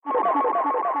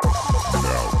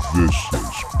This is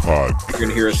podcast. You're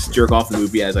gonna hear us jerk off the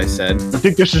movie, as I said. You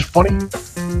think this is funny?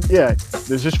 Yeah,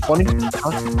 is this funny? Now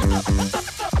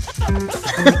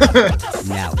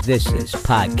this is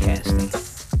podcasting.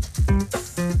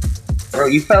 Bro,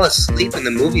 you fell asleep in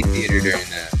the movie theater during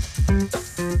that.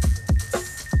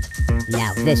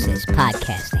 Now this is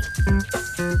podcasting.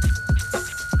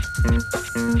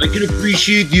 I can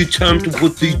appreciate the attempt of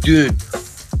what they did.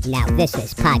 Now this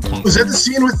is podcasting. Was that the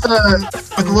scene with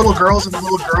the little girls and the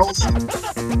little girls?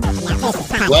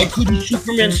 Why couldn't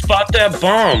Superman spot that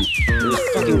bomb? It was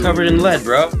fucking covered in lead,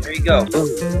 bro. There you go.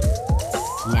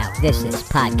 Now this is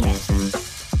podcasting.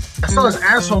 I saw his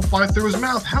asshole fly through his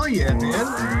mouth. Hell yeah, man.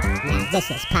 Now this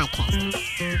is podcasting.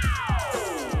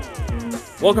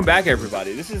 Welcome back,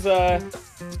 everybody. This is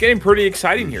it's getting pretty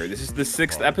exciting here. This is the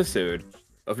 6th episode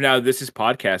of Now This Is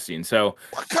Podcasting. So,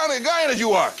 What kind of guy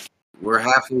you are? We're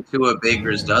halfway to a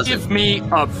baker's dozen. Give me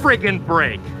a friggin'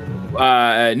 break.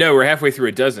 no, we're halfway through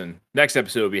a dozen. Next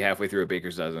episode will be halfway through a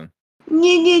baker's dozen. I'm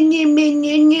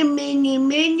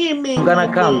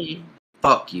gonna come.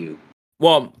 Fuck you.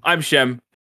 Well, I'm Shem.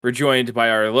 We're joined by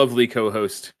our lovely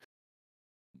co-host,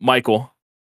 Michael.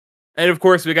 And of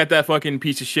course, we got that fucking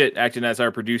piece of shit acting as our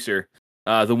producer.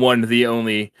 The one, the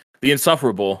only, the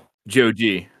insufferable Joe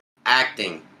G.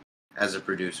 Acting as a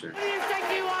producer.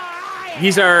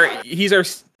 He's our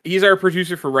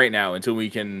producer for right now until we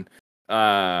can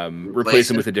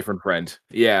replace him with a different friend.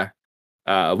 Yeah.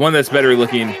 One that's better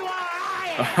looking.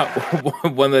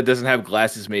 One that doesn't have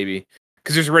glasses, maybe.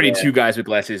 Because there's already two guys with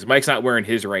glasses. Mike's not wearing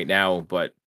his right now,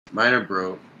 but Mine are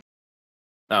broke.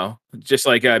 oh, just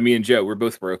like me and Joe, we're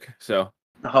both broke. So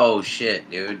Oh shit,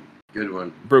 dude. Good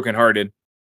one. brokenhearted.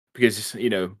 Because, you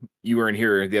know, you weren't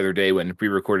here the other day when we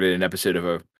recorded an episode of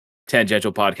a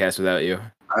tangential podcast without you.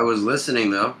 I was listening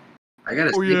though. I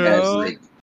gotta say, guys, like,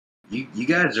 you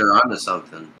guys are onto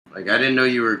something. Like, I didn't know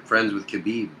you were friends with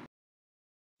Khabib.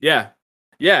 Yeah.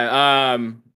 Yeah.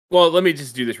 Well, let me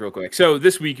just do this real quick. So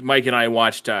this week, Mike and I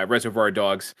watched Reservoir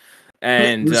Dogs.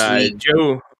 And This week?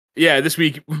 Joe... Yeah, this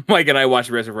week, Mike and I watched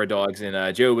Reservoir Dogs.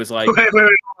 And Joe was like... Wait,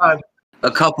 hold on.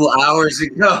 A couple hours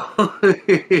ago.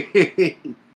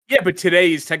 Yeah, but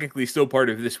today is technically still part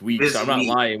of this week, This so I'm not week.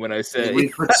 lying when I say... We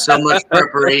put so much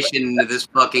preparation into this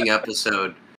fucking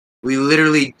episode. We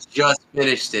literally just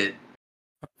finished it.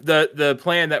 The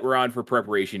plan that we're on for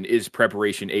preparation is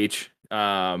Preparation H.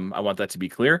 I want that to be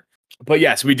clear. But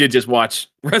yes, we did just watch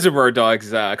Reservoir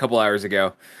Dogs a couple hours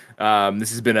ago.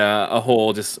 This has been a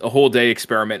whole day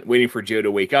experiment, waiting for Joe to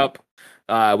wake up,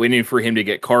 waiting for him to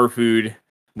get car food,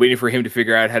 waiting for him to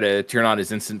figure out how to turn on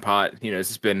his Instant Pot. You know, it's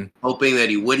just been... Hoping that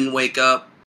he wouldn't wake up.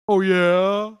 Oh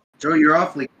yeah. Joe, you're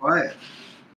awfully quiet.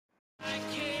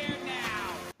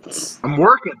 I'm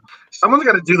working. Someone's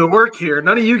got to do the work here.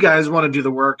 None of you guys want to do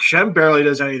the work. Shem barely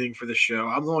does anything for the show.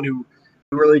 I'm the one who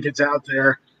really gets out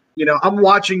there. You know, I'm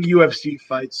watching UFC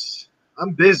fights.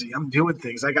 I'm busy. I'm doing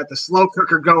things. I got the slow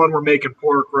cooker going. We're making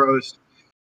pork roast.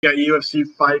 Got UFC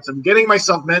fights. I'm getting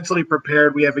myself mentally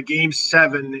prepared. We have a Game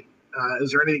 7.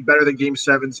 Is there anything better than Game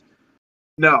 7s?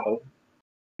 No.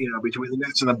 You know, between the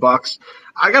Nets and the Bucks.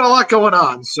 I got a lot going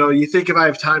on. So you think if I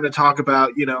have time to talk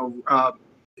about, I don't have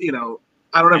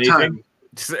Anything? time.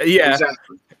 Yeah.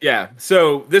 Exactly. Yeah.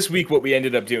 So this week, what we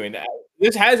ended up doing,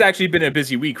 this has actually been a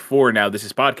busy week for Now This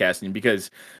Is Podcasting,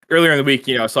 because earlier in the week,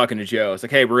 I was talking to Joe. I was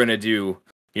like, hey, we're going to do,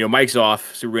 Mike's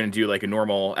off. So we're going to do like a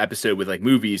normal episode with like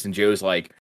movies. And Joe's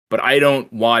like, but I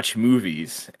don't watch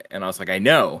movies. And I was like, I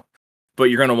know, but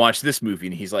you're going to watch this movie.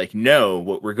 And he's like, no,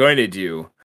 what we're going to do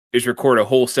is record a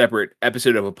whole separate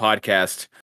episode of a podcast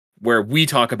where we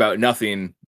talk about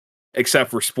nothing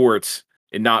except for sports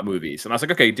and not movies. And I was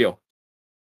like, okay, deal.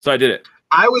 So I did it.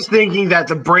 I was thinking that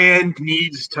the brand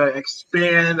needs to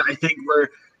expand. I think we're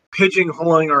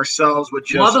pigeonholing ourselves with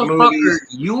just Motherfucker, movies.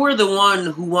 you were the one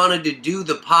who wanted to do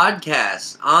the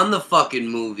podcast on the fucking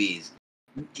movies.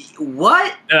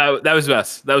 What? That was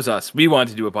us. That was us. We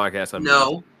wanted to do a podcast on movies.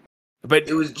 No. But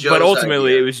It was Joe's But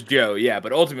ultimately, idea. it was Joe. Yeah,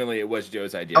 but ultimately, it was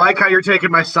Joe's idea. I like how you're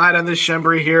taking my side on this,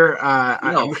 Shembri, here.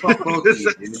 No, fuck both of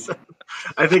you, dude.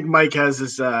 I think Mike has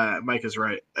this. Mike is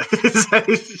right.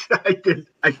 I did.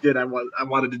 I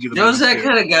wanted to do the. Joe's that movies,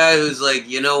 kind of guy who's like,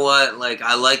 you know what? Like,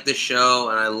 I like the show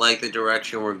and I like the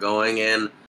direction we're going in.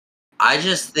 I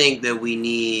just think that we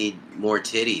need more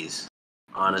titties,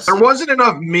 honestly. There wasn't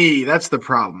enough me. That's the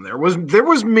problem. There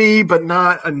was me, but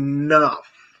not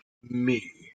enough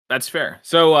me. That's fair.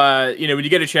 So, when you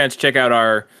get a chance, check out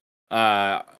our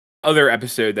other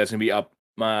episode that's gonna be up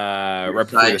right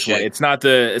before Side this one. chick. It's not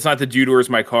the Dude Where's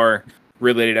My Car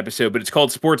related episode, but it's called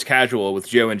Sports Casual with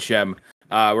Joe and Shem,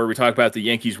 where we talk about the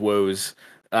Yankees' woes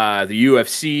the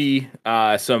UFC,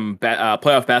 some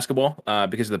playoff basketball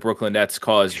because of the Brooklyn Nets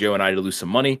caused Joe and I to lose some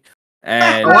money.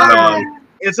 And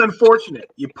It's unfortunate.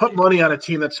 You put money on a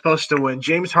team that's supposed to win.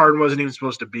 James Harden wasn't even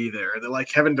supposed to be there. They let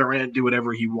Kevin Durant do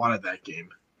whatever he wanted that game.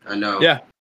 I know. Yeah.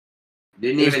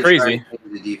 Didn't It was even crazy. try to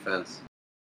change the defense.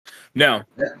 No,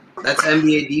 That's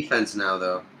NBA defense now,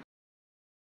 though.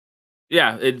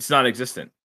 yeah, it's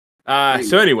non-existent.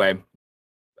 So anyway,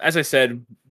 as I said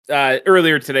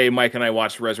earlier today, Mike and I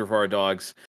watched Reservoir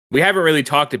Dogs. We haven't really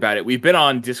talked about it. We've been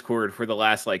on Discord for the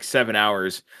last 7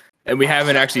 hours, and we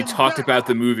haven't actually talked about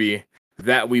the movie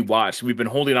that we watched. We've been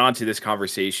holding on to this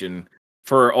conversation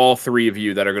for all three of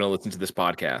you that are going to listen to this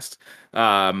podcast.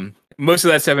 Most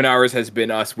of that 7 hours has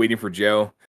been us waiting for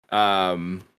Joe.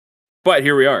 But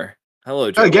here we are.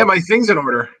 Hello, Joe. I gotta get my things in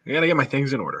order. I gotta get my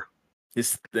things in order.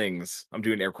 His things. I'm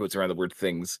doing air quotes around the word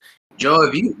things. Joe,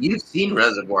 have you've seen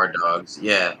Reservoir Dogs?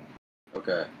 Yeah.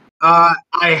 Okay. I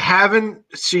haven't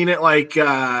seen it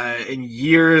in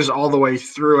years all the way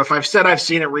through. If I've said I've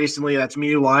seen it recently, that's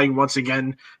me lying once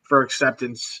again for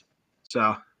acceptance.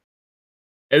 So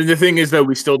And the thing is, though,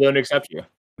 we still don't accept you.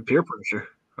 peer pressure.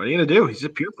 What are you gonna do? He's a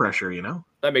peer pressure, you know.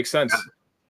 That makes sense.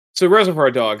 So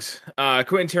Reservoir Dogs,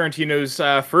 Quentin Tarantino's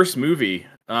first movie,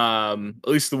 at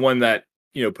least the one that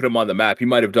put him on the map. He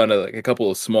might have done a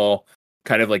couple of small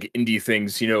kind of indie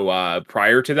things,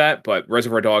 prior to that, but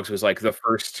Reservoir Dogs was the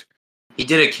first. He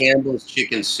did a Campbell's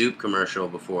chicken soup commercial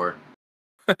before.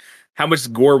 How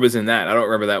much gore was in that? I don't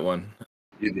remember that one.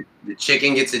 Dude, the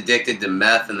chicken gets addicted to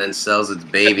meth and then sells its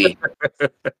baby.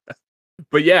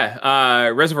 But yeah,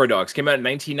 Reservoir Dogs came out in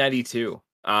 1992.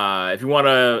 If you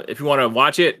wanna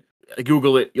watch it,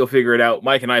 Google it. You'll figure it out.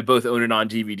 Mike and I both own it on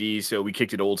DVD, so we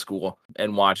kicked it old school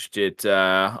and watched it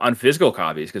on physical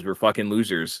copies because we're fucking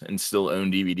losers and still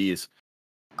own DVDs.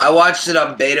 I watched it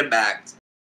on Betamax.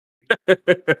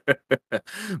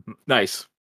 Nice.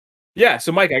 Yeah.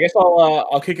 So, Mike, I guess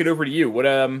I'll kick it over to you.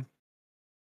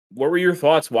 What were your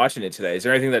thoughts watching it today? Is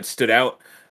there anything that stood out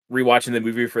rewatching the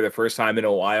movie for the first time in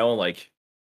a while? Hit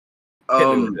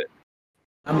me with it.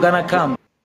 I'm gonna come.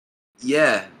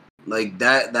 Yeah,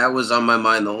 that was on my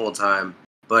mind the whole time.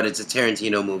 But it's a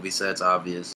Tarantino movie, so that's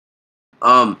obvious.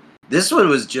 This one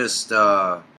was just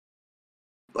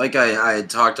like I had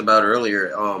talked about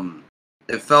earlier.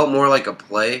 It felt more like a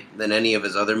play than any of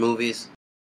his other movies.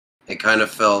 It kind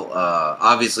of felt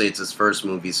obviously it's his first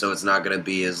movie, so it's not gonna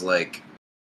be as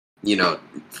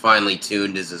finely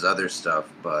tuned as his other stuff.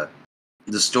 But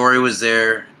the story was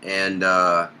there, and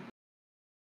the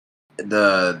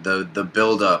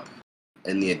build up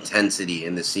and the intensity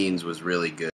in the scenes was really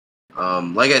good.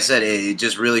 Like I said, it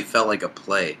just really felt like a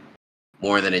play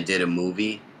more than it did a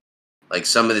movie.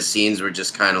 Some of the scenes were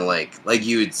just kind of like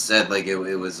you had said,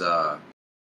 it was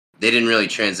they didn't really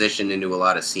transition into a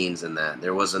lot of scenes in that.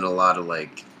 There wasn't a lot of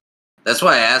that's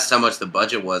why I asked how much the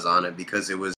budget was on it, because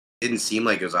it didn't seem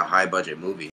like it was a high budget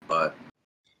movie, but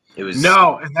it was.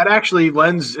 No, and that actually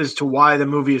lends as to why the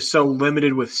movie is so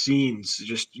limited with scenes.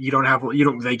 Just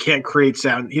they can't create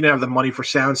sound. He didn't have the money for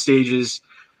sound stages.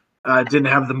 Didn't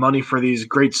have the money for these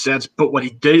great sets. But what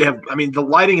he did have, the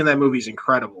lighting in that movie is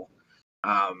incredible.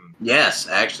 Yes,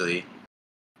 actually,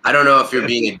 I don't know if you're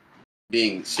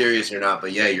being serious or not,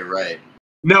 but yeah, you're right.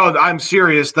 No, I'm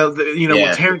serious. When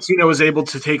Tarantino was able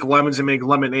to take lemons and make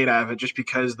lemonade out of it, just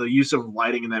because the use of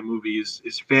lighting in that movie is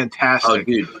fantastic. Oh,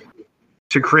 dude.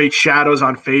 To create shadows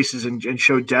on faces and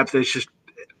show depth, it's just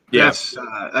that's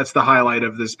the highlight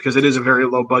of this, because it is a very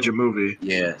low budget movie.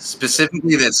 Yeah,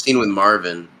 specifically that scene with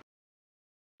Marvin,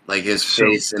 his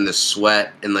face and the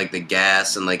sweat and the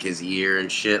gas and his ear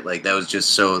and shit. That was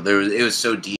just it was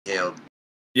so detailed.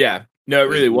 Yeah, no, it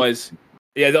really was.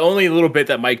 Yeah, the only little bit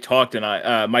that Mike and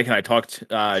I talked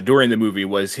during the movie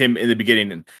was him in the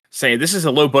beginning saying, "This is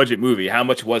a low budget movie. How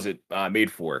much was it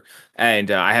made for?" And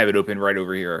I have it open right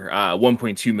over here.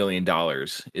 $1.2 million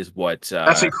is what.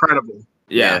 That's incredible.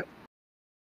 Yeah.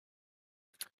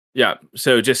 Yeah.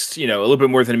 So just a little bit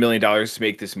more than $1 million to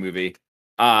make this movie.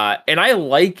 And I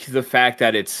like the fact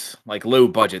that it's low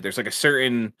budget. There's a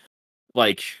certain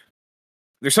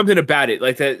there's something about it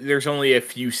that there's only a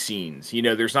few scenes.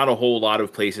 There's not a whole lot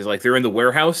of places. They're in the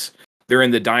warehouse, they're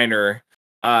in the diner.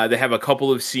 They have a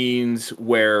couple of scenes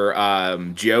where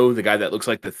Joe, the guy that looks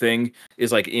like the Thing,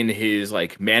 is in his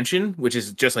mansion, which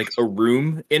is just a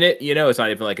room in it. It's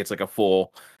not even it's a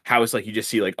full house. You just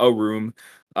see a room.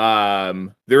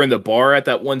 They're in the bar at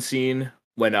that one scene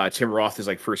when Tim Roth is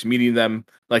first meeting them,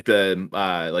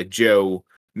 Joe,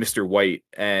 Mr. White,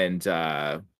 and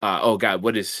oh god,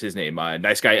 what is his name?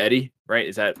 Nice Guy Eddie, right?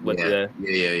 Is that what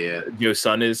Joe's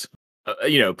son is?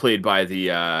 Played by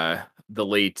the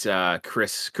late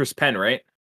Chris Penn, right?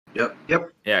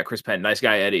 Yep. Yeah, Chris Penn, nice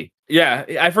guy Eddie. Yeah,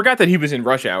 I forgot that he was in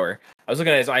Rush Hour. I was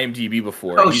looking at his IMDb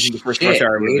before. Oh, He's in the first shit, Rush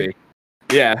Hour dude. movie.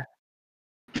 Yeah.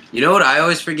 You know what I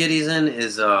always forget he's in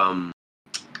is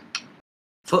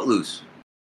Footloose.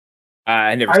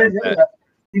 I never I seen didn't know that. that.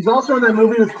 He's also in that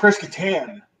movie with Chris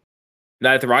Kattan.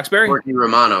 Not at the Roxbury? Corky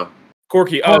Romano.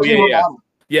 Corky. Oh, Corky yeah, yeah. Romano.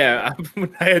 Yeah,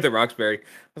 when I had the Roxbury, I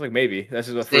was like, maybe. This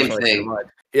is the Same first one I came thing. to mind.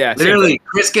 Yeah, same Literally, thing.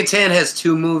 Chris Kattan has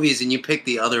 2 movies, and you pick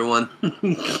the other one.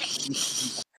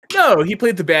 No, he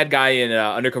played the bad guy in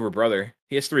Undercover Brother.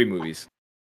 He has 3 movies.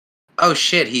 Oh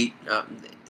shit, he. Well,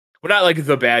 not like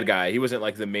the bad guy. He wasn't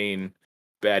like the main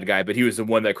bad guy, but he was the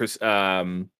one that I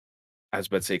was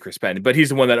about to say Chris Penn, but he's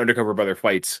the one that Undercover Brother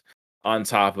fights on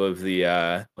top of the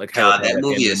like God, helipad at that the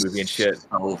movie end of is the movie and shit.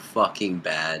 so fucking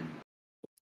bad.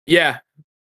 Yeah,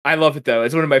 I love it though.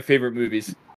 It's one of my favorite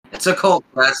movies. It's a cult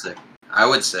classic, I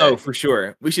would say. Oh, for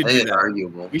sure. We I should think do it's that.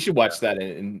 arguable. We should watch that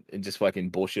and just fucking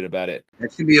bullshit about it.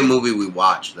 That should be a movie we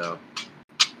watch, though.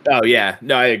 Oh yeah,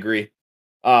 no, I agree.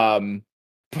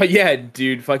 But yeah,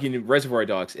 dude, fucking Reservoir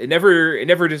Dogs. It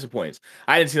never disappoints.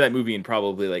 I hadn't seen that movie in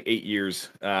probably like 8 years.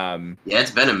 Yeah,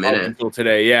 it's been a minute. Until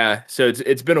today, yeah. So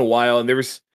it's been a while, and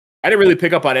I didn't really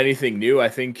pick up on anything new. I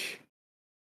think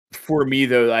for me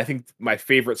though, I think my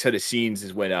favorite set of scenes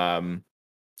is when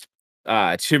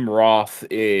Tim Roth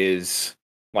is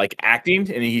like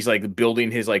acting and he's like building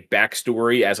his like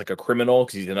backstory as like a criminal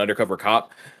because he's an undercover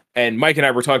cop. And Mike and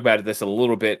I were talking about this a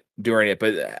little bit during it,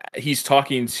 but he's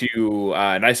talking to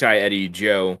nice guy Eddie,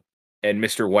 Joe, and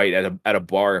Mr. White at a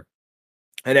bar,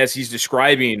 and as he's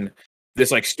describing this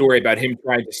like story about him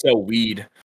trying to sell weed,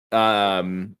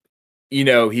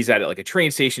 he's at like a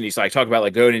train station. He's like talking about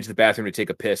like going into the bathroom to take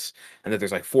a piss, and that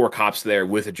there's like 4 cops there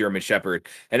with a German Shepherd.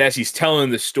 And as he's telling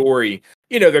the story,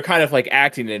 they're kind of like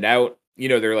acting it out.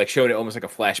 They're like showing it almost like a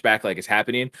flashback, like it's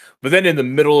happening. But then in the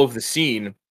middle of the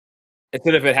scene,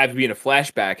 instead of it having to be in a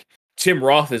flashback, Tim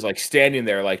Roth is like standing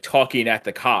there, like talking at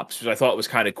the cops, which I thought was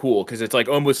kind of cool because it's like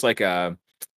almost like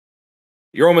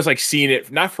you're almost like seeing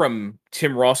it not from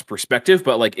Tim Roth's perspective,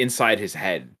 but like inside his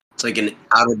head. It's like an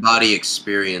out of body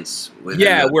experience.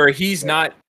 Where he's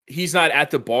not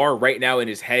at the bar right now in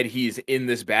his head. He's in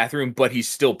this bathroom, but he's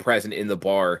still present in the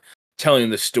bar, telling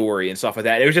the story and stuff like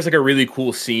that. It was just like a really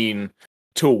cool scene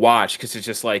to watch because it's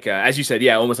just like as you said,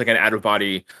 almost like an out of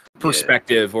body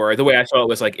perspective, or the way I saw it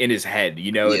was like in his head.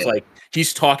 It's like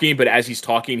he's talking, but as he's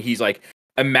talking, he's like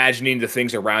imagining the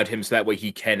things around him so that way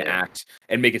he can act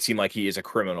and make it seem like he is a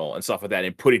criminal and stuff like that,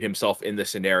 and putting himself in the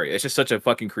scenario. It's just such a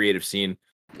fucking creative scene.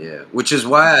 Yeah, which is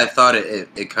why I thought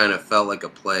it kind of felt like a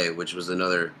play, which was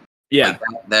another. Yeah,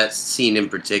 like that scene in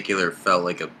particular felt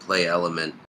like a play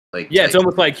element. Like it's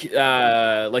almost like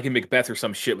in Macbeth or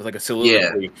some shit with like a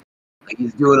soliloquy. Yeah. Like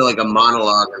he's doing like a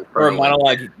monologue or a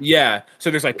monologue. Yeah. So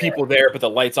there's like people there, but the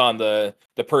light's on the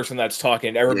person that's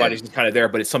talking. Everybody's just kind of there,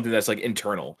 but it's something that's like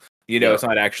internal. It's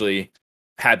not actually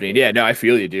happening. Yeah, no, I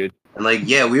feel you, dude. And like,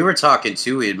 we were talking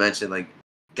too. We had mentioned like,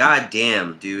 God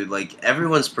damn, dude, like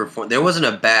everyone's there wasn't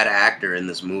a bad actor in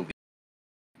this movie.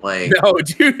 Like, no,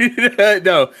 dude,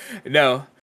 no.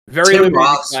 Very Tim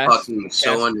Roth's fucking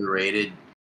so underrated.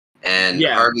 And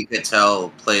Harvey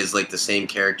Keitel plays like the same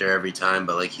character every time,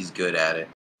 but like he's good at it.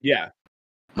 Yeah.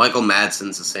 Michael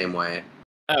Madsen's the same way.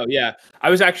 Oh yeah. I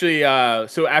was actually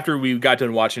so after we got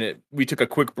done watching it, we took a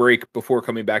quick break before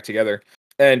coming back together.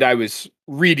 And I was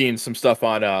reading some stuff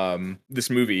on this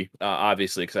movie,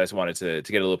 obviously, because I just wanted to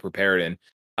get a little prepared. And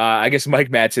I guess Mike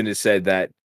Madsen has said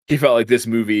that he felt like this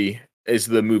movie is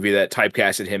the movie that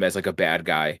typecasted him as like a bad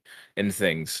guy and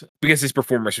things because his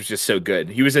performance was just so good.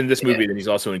 He was in this movie, then he's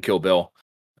also in Kill Bill.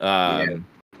 It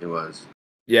was.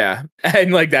 Yeah,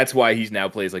 and like that's why he's now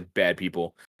plays like bad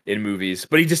people in movies,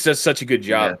 but he just does such a good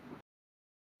job. Yeah.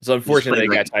 So unfortunately,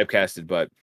 they got typecasted, but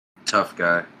tough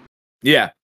guy. Yeah,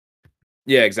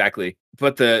 exactly.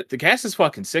 But the cast is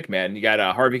fucking sick, man. You got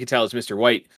Harvey Keitel as Mr.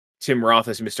 White, Tim Roth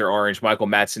as Mr. Orange, Michael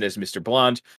Madsen as Mr.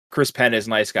 Blonde, Chris Penn as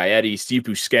Nice Guy Eddie, Steve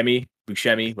Buscemi,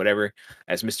 whatever,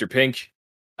 as Mr. Pink.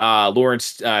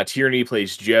 Lawrence Tierney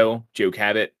plays Joe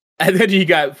Cabot. And then you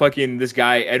got fucking this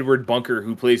guy, Edward Bunker,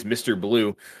 who plays Mr.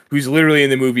 Blue, who's literally in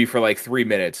the movie for like 3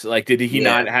 minutes. Like, did he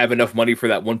not have enough money for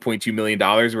that $1.2 million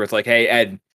where it's like, hey,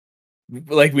 Ed,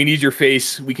 like, we need your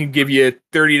face. We can give you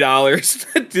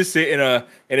 $30 to sit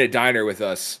in a diner with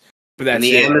us. But that's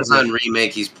in the Amazon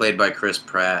remake, he's played by Chris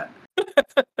Pratt.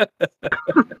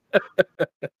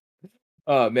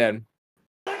 Oh, man.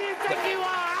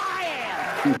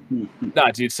 Nah,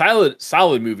 dude,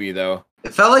 solid movie, though.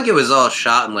 It felt like it was all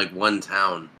shot in like one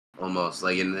town, almost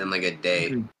like in like a day.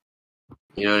 Mm-hmm.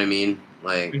 You know what I mean?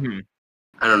 Like,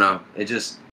 I don't know. It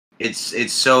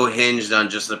it's so hinged on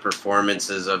just the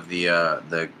performances of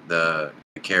the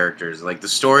characters. Like the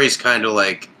story's kind of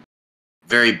like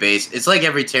very base. It's like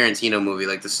every Tarantino movie.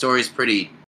 Like the story's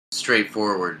pretty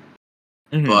straightforward,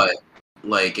 but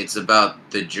like it's about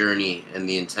the journey and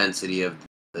the intensity of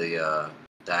the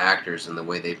actors and the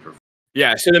way they perform.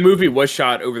 Yeah, so the movie was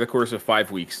shot over the course of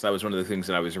 5 weeks. That was one of the things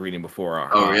that I was reading before.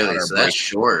 Oh, really? So that's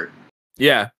short.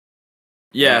 Yeah.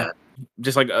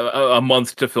 Just like a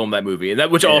month to film that movie, and that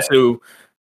which also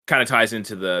kind of ties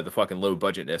into the fucking low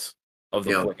budgetness of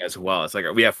the flick as well. It's like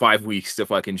we have 5 weeks to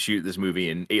fucking shoot this movie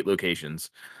in 8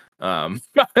 locations, and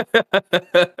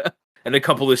a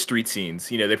couple of street scenes.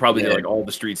 You know, they probably did like all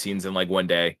the street scenes in like one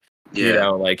day. Yeah, you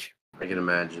know, like I can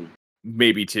imagine.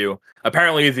 Maybe 2.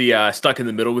 Apparently, the stuck in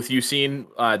the middle with you scene,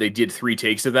 they did 3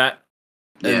 takes of that,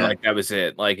 and like that was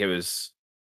it. Like it was,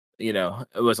 you know,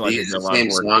 it wasn't like the same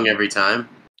song every time.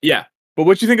 Yeah, but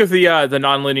what do you think of the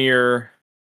nonlinear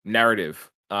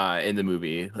narrative in the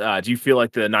movie? Do you feel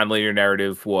like the nonlinear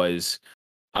narrative was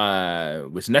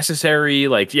necessary?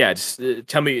 Like, just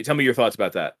tell me your thoughts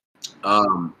about that.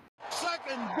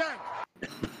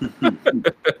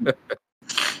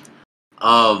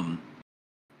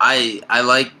 I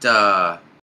liked. I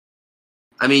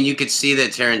mean, you could see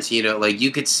that Tarantino, like, you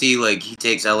could see like he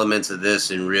takes elements of this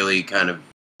and really kind of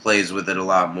plays with it a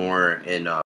lot more in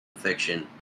fiction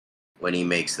when he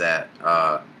makes that.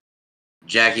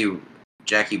 Jackie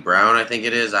Brown, I think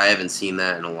it is. I haven't seen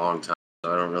that in a long time,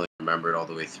 so I don't really remember it all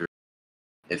the way through.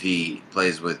 If he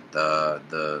plays with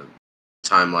the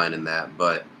timeline in that,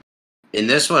 but in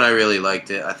this one, I really liked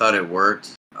it. I thought it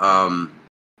worked.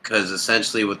 Because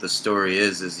essentially what the story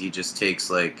is he just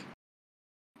takes like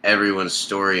everyone's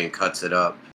story and cuts it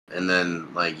up, and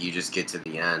then like you just get to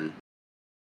the end.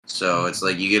 So it's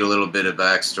like you get a little bit of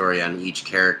backstory on each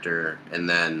character, and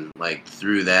then like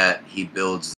through that he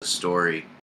builds the story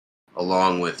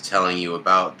along with telling you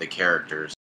about the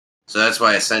characters. So that's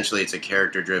why essentially it's a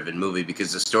character-driven movie,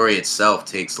 because the story itself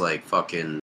takes like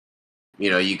fucking,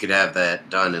 you know, you could have that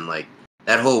done in like,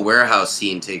 that whole warehouse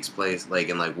scene takes place like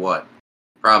in like what?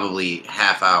 Probably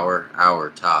half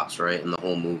hour tops, right, in the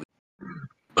whole movie.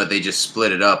 But they just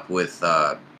split it up with,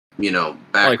 you know,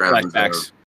 backgrounds. Like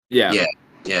flashbacks. Yeah.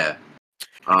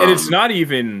 And it's not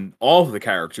even all of the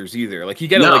characters either. Like you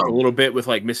get like a little bit with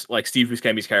like Steve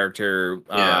Buscemi's character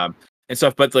and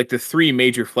stuff. But like the 3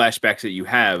 major flashbacks that you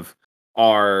have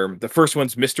are, the first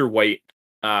one's Mr. White,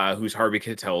 who's Harvey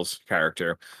Keitel's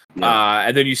character,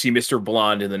 and then you see Mr.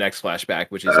 Blonde in the next flashback,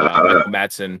 which is Michael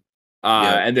Madsen.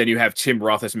 And then you have Tim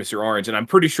Roth as Mr. Orange, and I'm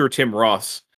pretty sure Tim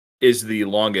Roth is the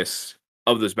longest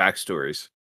of those backstories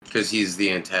because he's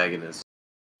the antagonist.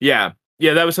 Yeah,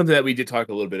 that was something that we did talk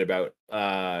a little bit about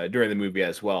during the movie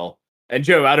as well. And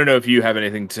Joe, I don't know if you have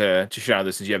anything to share on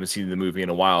this since you haven't seen the movie in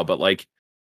a while, but like,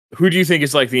 who do you think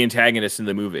is like the antagonist in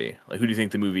the movie? Like, who do you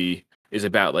think the movie is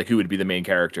about? Like, who would be the main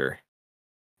character?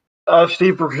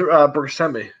 Steve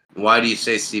Buscemi. Why do you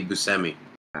say Steve Buscemi?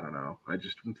 I don't know. I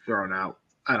just am throwing out.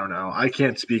 I don't know. I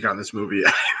can't speak on this movie.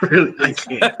 I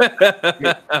can't.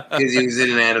 Because he was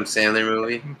in an Adam Sandler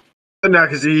movie? No,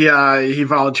 because he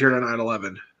volunteered on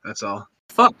 9/11. That's all.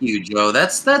 Fuck you, Joe.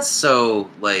 That's so,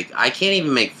 like, I can't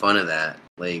even make fun of that.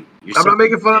 Like, I'm not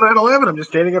making fun of 9/11. I'm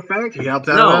just stating a fact. He helped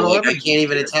out on 9/11. Like, I can't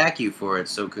even attack you for it,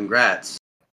 so congrats.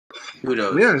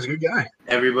 Kudos. Yeah, he's a good guy.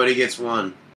 Everybody gets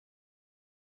one.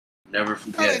 Never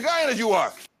forget. What kind of guy that you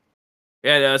are?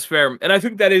 Yeah, that's fair. And I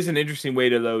think that is an interesting way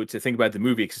to think about the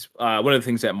movie, because one of the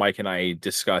things that Mike and I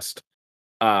discussed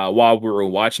while we were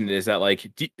watching it is that like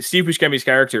Steve Buscemi's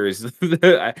character is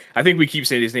I think we keep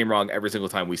saying his name wrong every single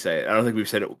time we say it. I don't think we've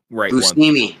said it right once.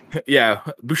 Yeah,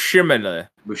 Buscemi.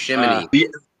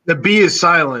 The B is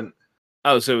silent.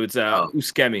 Oh, so it's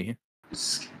Buscemi.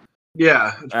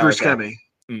 Yeah, it's Bruce Buscemi.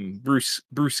 Bruce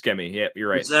Buscemi. Yeah, you're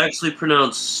right. It's actually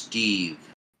pronounced Steve.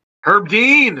 Herb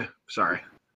Dean. Sorry.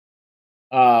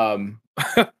 But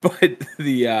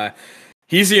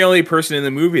he's the only person in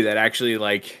the movie that actually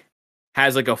like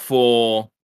has like a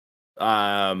full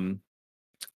I don't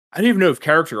even know if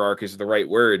character arc is the right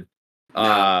word.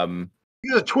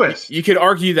 He's a twist. You could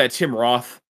argue that Tim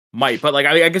Roth might, but like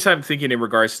I guess I'm thinking in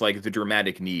regards to like the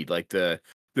dramatic need, like the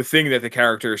thing that the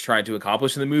character is trying to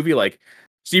accomplish in the movie. Like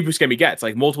Steve Buscemi gets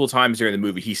like multiple times during the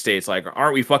movie, he states like,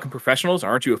 "Aren't we fucking professionals?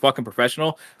 Aren't you a fucking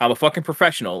professional? I'm a fucking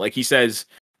professional." Like he says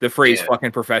the phrase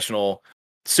 "fucking professional"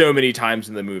 so many times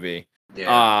in the movie.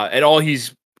 And all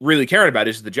he's really caring about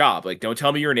is the job. Like, don't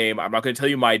tell me your name. I'm not going to tell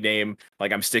you my name.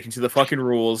 Like, I'm sticking to the fucking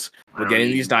rules. We're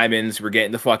getting these diamonds. We're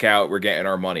getting the fuck out. We're getting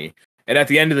our money. And at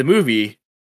the end of the movie,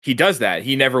 he does that.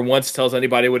 He never once tells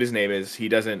anybody what his name is. He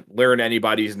doesn't learn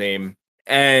anybody's name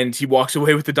and he walks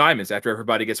away with the diamonds after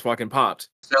everybody gets fucking popped.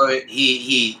 So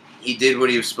he did what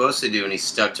he was supposed to do, and he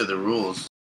stuck to the rules.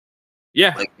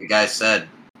 Yeah, Like the guy said,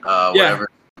 whatever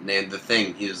named the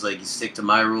thing. He was like, "You stick to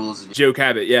my rules." And Joe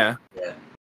Cabot. Yeah, yeah.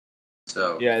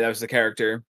 So yeah, that was the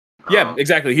character. Yeah, um,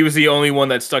 exactly. He was the only one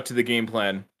that stuck to the game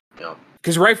plan. you know,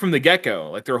 Because right from the get-go,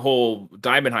 like their whole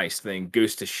diamond heist thing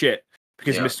goes to shit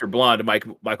because Yeah. Mr. Blonde,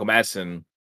 Michael Madsen,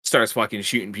 starts fucking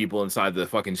shooting people inside the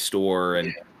fucking store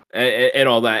and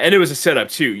all that. And it was a setup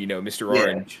too, you know. Mr. Yeah.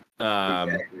 Orange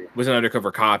exactly. was an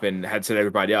undercover cop and had set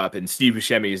everybody up. And Steve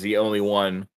Buscemi is the only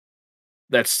one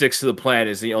that sticks to the plan.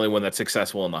 Is the only one that's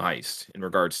successful in the heist in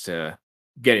regards to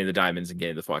getting the diamonds and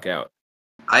getting the fuck out.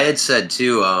 I had said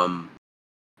too.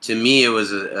 To me, it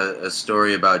was a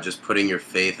story about just putting your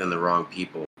faith in the wrong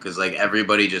people, because like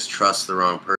everybody just trusts the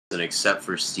wrong person except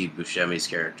for Steve Buscemi's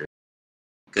character.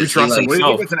 Who 'Cause trusts he, What do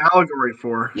like, you think it's an allegory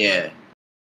for? yeah.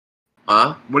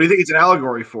 Huh? What do you think it's an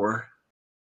allegory for?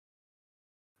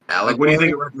 Like, what do you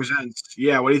think it Allegory? represents?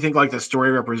 Yeah, what do you think like the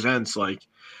story represents? Like,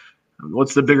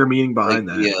 what's the bigger meaning behind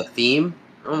Like, that? yeah, theme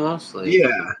almost. Like,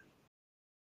 Yeah.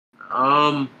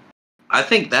 I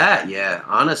think that, yeah,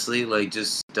 honestly, like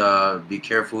just be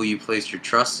careful who you place your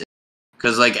trust in,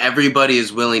 because like everybody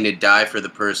is willing to die for the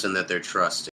person that they're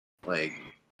trusting. Like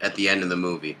at the end of the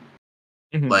movie,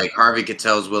 Mhm. like Harvey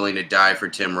Keitel's willing to die for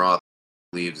Tim Roth,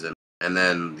 leaves him, and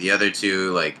then the other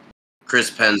two, like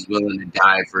Chris Penn's willing to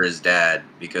die for his dad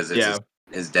because it's Yeah.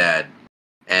 his dad,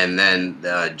 and then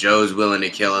Joe's willing to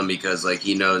kill him because like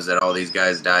he knows that all these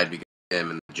guys died because of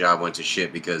him, and the job went to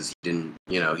shit because he didn't,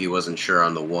 he wasn't sure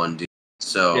on the one dude.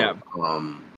 So,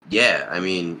 Yeah. I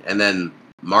mean, and then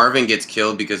Marvin gets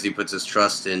killed because he puts his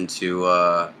trust into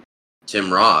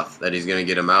Tim Roth that he's gonna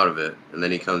get him out of it, and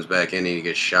then he comes back in and he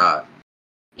gets shot.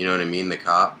 You know what I mean? The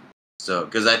cop. So,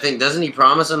 because I think doesn't he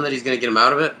promise him that he's gonna get him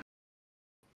out of it?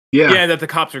 Yeah. Yeah, that the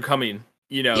cops are coming.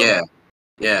 You know.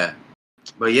 Yeah.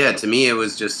 But yeah, to me, it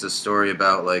was just a story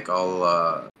about like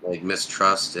all like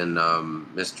mistrust and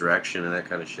misdirection and that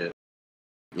kind of shit.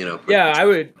 Yeah,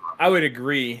 I would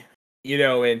agree. You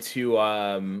know, and to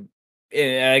and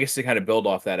I guess to kind of build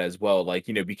off that as well, like,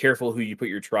 you know, be careful who you put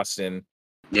your trust in,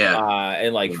 Yeah.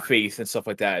 and like Yeah. faith and stuff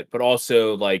like that. But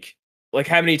also like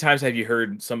how many times have you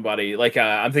heard somebody like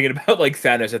I'm thinking about like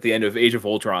Thanos at the end of Age of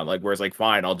Ultron, like where it's like,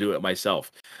 fine, I'll do it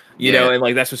myself. You know, Yeah. and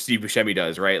like that's what Steve Buscemi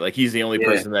does, right? Like he's the only Yeah.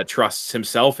 person that trusts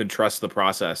himself and trusts the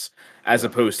process, as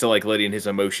opposed to like letting his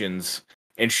emotions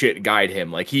and shit guide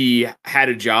him. Like he had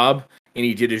a job and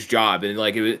he did his job, and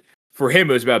like it was for him,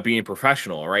 it was about being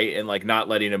professional, right? And like not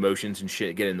letting emotions and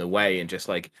shit get in the way and just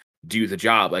like do the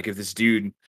job. Like if this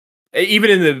dude, even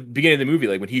in the beginning of the movie,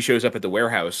 like when he shows up at the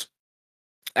warehouse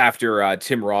after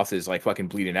Tim Roth is like fucking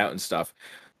bleeding out and stuff,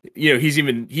 you know, he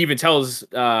even tells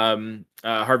Harvey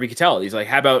Keitel, he's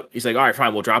like, all right,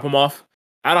 fine, we'll drop him off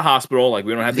at a hospital. Like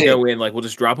we don't have to go in, like we'll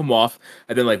just drop him off.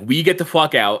 And then like we get the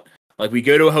fuck out. Like we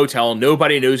go to a hotel,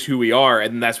 nobody knows who we are.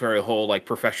 And then that's where the whole like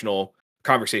professional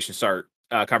conversation starts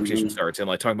and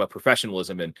like talking about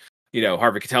professionalism. And you know,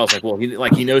 Harvey Keitel's like, well,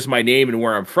 he knows my name and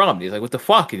where I'm from. And he's like, what the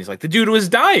fuck? And he's like, the dude was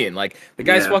dying. Like the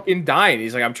guy's fucking dying.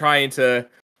 He's like, I'm trying to,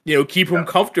 you know, keep him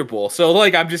comfortable. So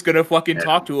like, I'm just gonna fucking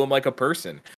talk to him like a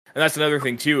person. And that's another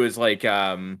thing too, is like,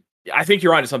 I think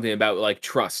you're onto something about like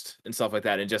trust and stuff like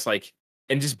that, and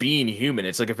just being human.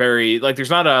 It's like a very like, there's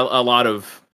not a lot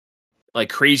of like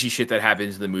crazy shit that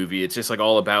happens in the movie. It's just like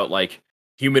all about like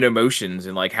human emotions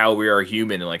and like how we are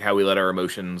human and like how we let our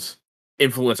emotions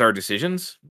influence our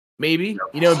decisions. Maybe,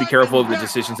 you know, be careful of the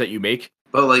decisions that you make.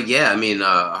 But like, yeah, I mean,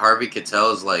 Harvey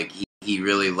Keitel is like he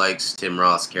really likes Tim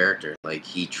Roth's character. Like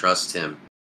he trusts him.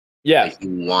 Yeah, Like,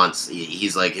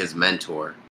 he's like his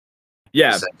mentor.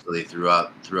 Yeah, essentially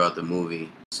throughout the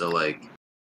movie. So like,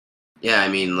 yeah, I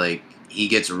mean, like he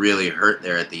gets really hurt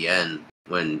there at the end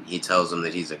when he tells him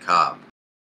that he's a cop.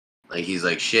 Like he's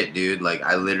like, shit, dude. Like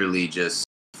I literally just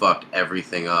fucked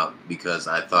everything up because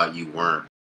I thought you weren't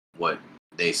what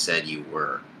they said you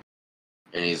were.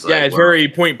 And he's like, yeah, it's very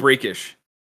Point Breakish.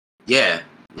 Yeah.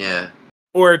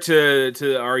 Or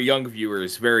to our young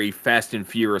viewers, very Fast and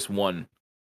Furious 1.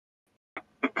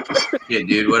 Yeah,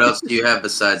 dude. What else do you have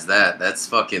besides that?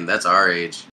 That's our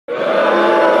age. What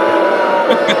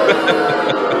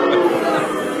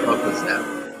was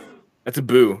that? That's a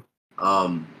boo.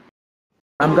 I'm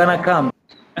gonna come.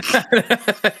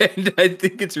 And I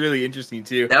think it's really interesting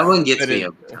too. That one gets me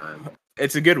every time.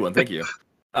 It's a good one, thank you.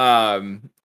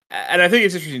 And I think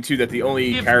it's interesting too that the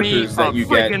only Give characters me that a you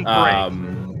get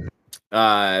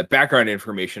frickin' background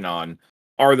information on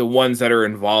are the ones that are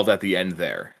involved at the end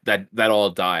there. That all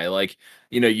die. Like,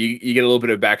 you know, you get a little bit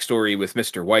of backstory with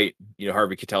Mr. White, you know,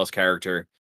 Harvey Keitel's character.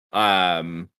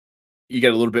 you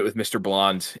get a little bit with Mr.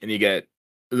 Blonde, and you get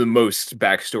the most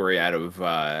backstory out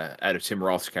of Tim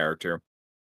Roth's character.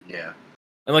 Yeah.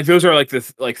 And like those are like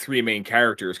the like three main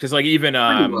characters, because like even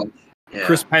Yeah.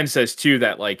 Chris Penn says too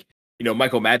that like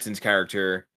Michael Madsen's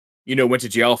character went to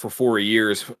jail for 4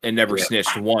 years and never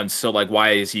snitched once. So like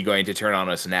why is he going to turn on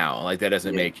us now? Like that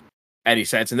doesn't make any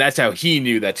sense. And that's how he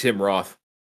knew that Tim Roth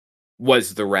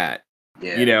was the rat.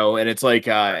 Yeah. And it's like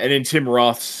and in Tim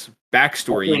Roth's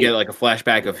backstory, you get like a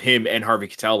flashback of him and Harvey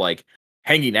Keitel like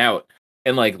hanging out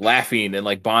and like laughing and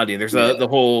like bonding. There's the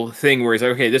whole thing where he's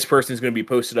like, okay, this person's going to be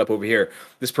posted up over here.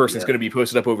 This person's going to be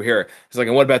posted up over here. It's like,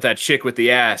 and what about that chick with the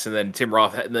ass? And then Tim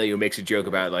Roth makes a joke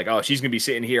about like, oh, she's going to be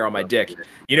sitting here on my dick,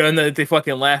 and then they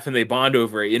fucking laugh and they bond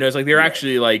over it. It's like, they're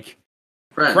actually like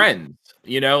friends,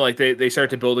 like they start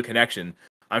to build a connection.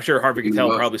 I'm sure Harvey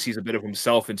Keitel probably sees a bit of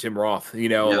himself in Tim Roth,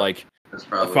 like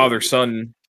a father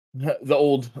son, the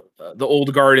old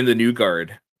guard and the new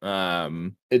guard.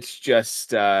 It's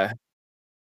just,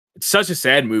 it's such a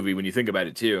sad movie when you think about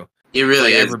it too. It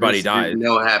really is. Everybody dies.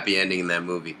 No happy ending in that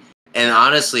movie. And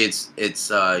honestly, it's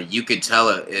you could tell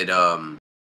it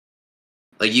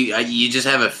like you just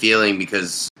have a feeling,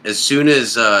 because as soon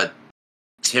as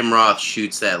Tim Roth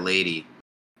shoots that lady,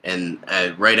 and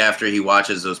right after he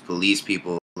watches those police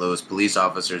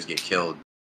officers get killed,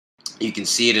 you can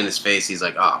see it in his face. He's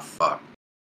like, oh fuck,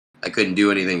 I couldn't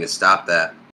do anything to stop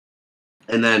that.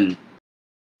 And then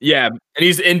and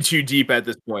he's in too deep at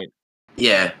this point.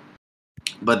 Yeah,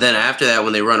 but then after that,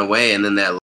 when they run away, and then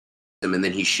and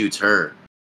then he shoots her,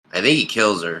 I think he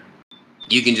kills her.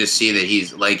 You can just see that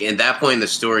he's like, at that point in the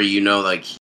story, like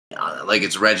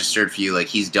it's registered for you, like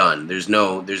he's done. There's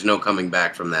no coming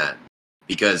back from that,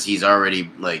 because he's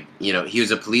already like, he was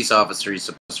a police officer. He's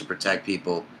supposed to protect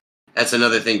people. That's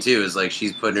another thing too, is like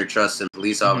she's putting her trust in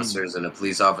police officers, and a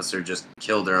police officer just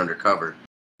killed her undercover,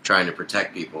 trying to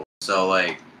protect people. So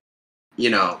like.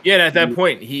 At that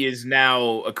point, he is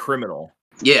now a criminal.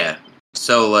 Yeah.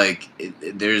 So like,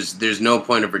 there's no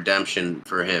point of redemption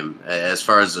for him as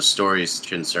far as the story is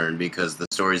concerned, because the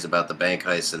story's about the bank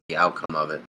heist and the outcome of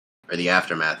it, or the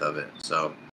aftermath of it.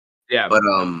 So yeah. But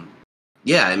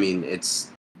I mean,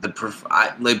 it's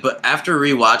but after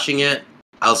rewatching it,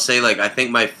 I'll say like I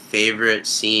think my favorite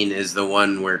scene is the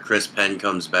one where Chris Penn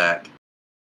comes back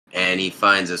and he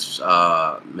finds this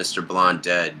Mr. Blonde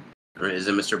dead. Or is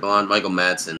it Mr. Blonde? Michael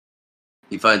Madsen.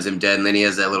 He finds him dead, and then he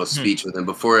has that little speech with him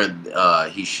before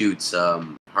he shoots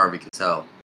Harvey Keitel.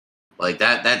 Like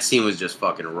that scene was just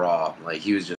fucking raw. Like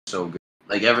he was just so good.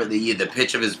 Like the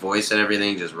pitch of his voice and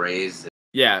everything just raised.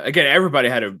 Yeah, again, everybody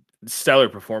had a stellar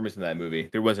performance in that movie.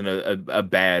 There wasn't a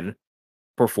bad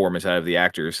performance out of the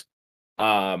actors.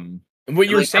 And what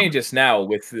you were saying just now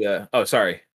with the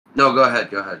sorry. No, go ahead.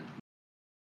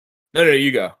 No,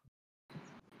 you go.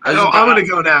 I'm going to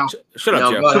go now. Shut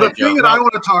up, Joe. So the thing that I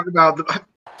want to talk about...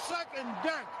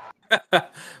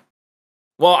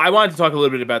 Well, I wanted to talk a little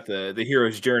bit about the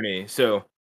hero's journey. So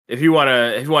if you want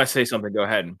to say something, go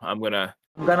ahead. I'm gonna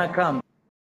come.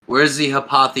 Where's the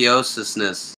Hypotheosis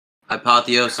Jones?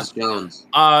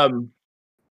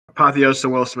 Apotheosis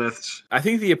Will Smith's. I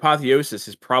think the apotheosis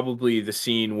is probably the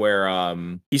scene where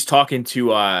he's talking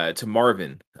to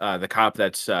Marvin, the cop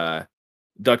that's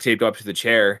duct taped up to the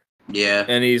chair. Yeah.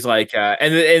 And he's like,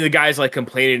 and the guy's like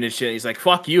complaining and shit. He's like,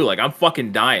 fuck you. Like, I'm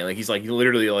fucking dying. Like, he's like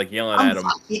literally like yelling at him.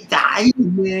 I'm fucking dying,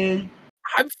 man.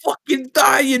 I'm fucking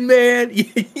dying, man.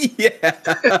 Yeah.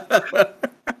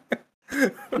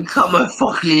 Cut my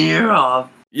fucking ear off.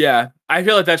 Yeah. I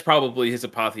feel like that's probably his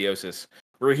apotheosis,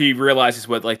 where he realizes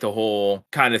what like the whole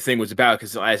kind of thing was about.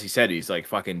 Cause as he said, he's like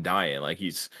fucking dying. Like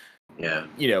he's,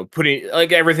 putting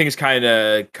like everything is kind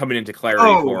of coming into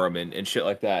clarity for him and shit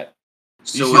like that.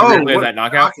 So that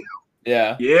knockout?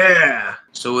 Yeah. Yeah.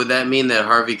 So would that mean that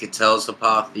Harvey Keitel's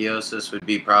apotheosis would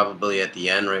be probably at the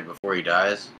end, right before he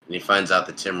dies, and he finds out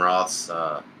that Tim Roth's?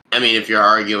 I mean, if you're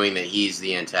arguing that he's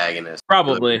the antagonist,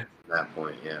 probably at that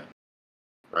point, yeah.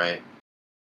 Right.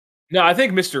 No, I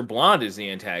think Mr. Blonde is the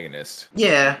antagonist.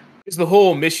 Yeah. Because the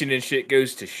whole mission and shit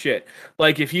goes to shit.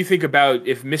 Like if you think about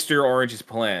if Mr. Orange's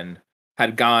plan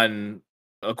had gone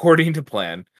according to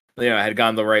plan, had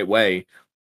gone the right way,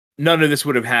 none of this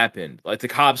would have happened. Like the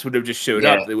cops would have just showed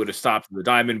up. They would have stopped the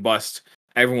diamond bust.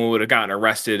 Everyone would have gotten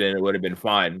arrested and it would have been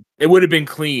fine. It would have been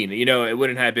clean. It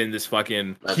wouldn't have been this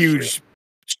fucking huge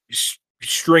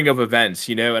string of events,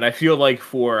 And I feel like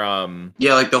for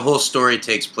like the whole story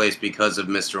takes place because of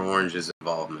Mr. Orange's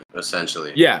involvement,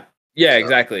 essentially. Yeah,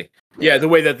 exactly. Yeah, the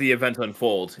way that the events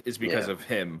unfold is because of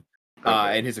him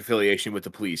and his affiliation with the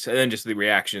police, and then just the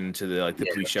reaction to the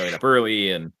police showing up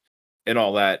early and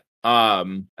all that.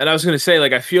 And I was gonna say,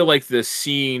 like, I feel like the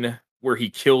scene where he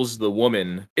kills the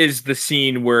woman is the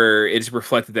scene where it's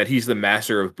reflected that he's the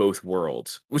master of both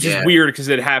worlds, which is weird because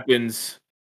it happens.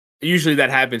 Usually that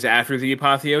happens after the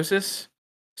apotheosis.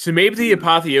 So maybe the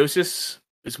apotheosis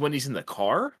is when he's in the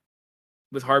car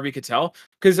with Harvey Keitel.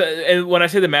 Because and when I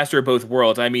say the master of both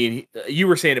worlds, I mean, you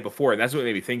were saying it before, and that's what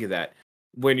made me think of that.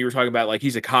 When you were talking about, like,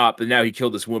 he's a cop, and now he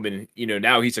killed this woman,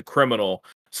 now he's a criminal.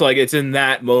 So, like, it's in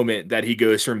that moment that he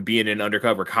goes from being an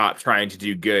undercover cop trying to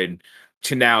do good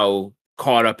to now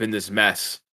caught up in this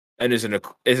mess and is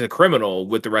a criminal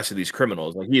with the rest of these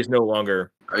criminals. Like, he is no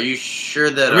longer. Are you sure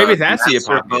that maybe that's the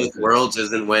Master of apocalypse. Both Worlds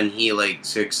isn't when he like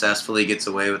successfully gets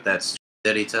away with that story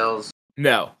that he tells?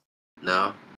 No,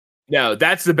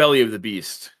 that's the belly of the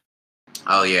beast.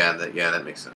 Oh yeah, that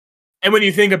makes sense. And when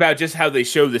you think about just how they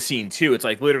show the scene too, it's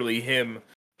like literally him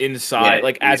inside,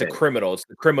 as a criminal. It's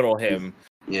the criminal him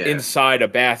inside a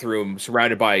bathroom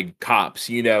surrounded by cops,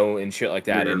 and shit like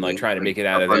that, and like trying to make it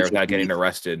out of there without getting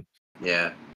arrested.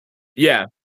 Yeah.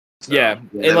 So,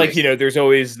 and like there's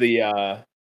always the.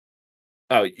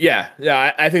 I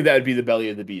think that would be the belly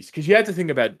of the beast, because you have to think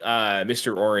about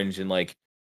Mr. Orange and like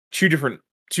two different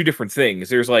things.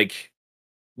 There's like.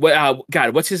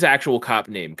 What's his actual cop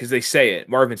name? Because they say it.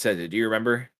 Marvin says it. Do you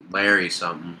remember? Larry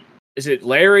something. Is it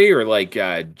Larry or like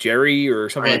Jerry or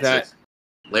something like that?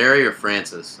 Larry or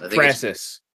Francis? I think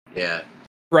Francis. Yeah.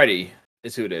 Freddie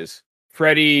is who it is.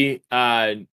 Freddie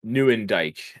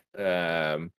Neuendijk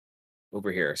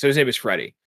over here. So his name is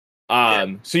Freddie.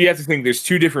 So you have to think there's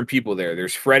two different people there.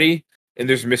 There's Freddie and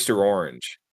there's Mr.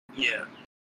 Orange. Yeah.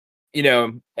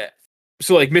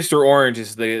 So like Mr. Orange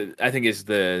is the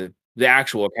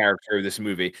actual character of this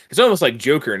movie. It's almost like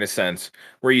Joker in a sense,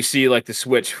 where you see like the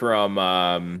switch from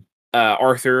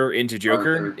Arthur into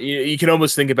Joker. You can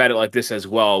almost think about it like this as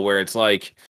well, where it's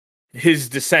like his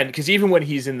descent. Because even when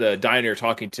he's in the diner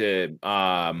talking to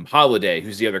Holiday,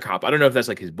 who's the other cop, I don't know if that's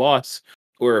like his boss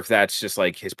or if that's just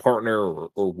like his partner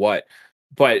or what.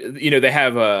 But they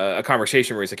have a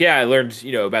conversation where he's like, "Yeah, I learned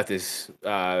about this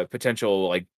potential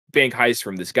like bank heist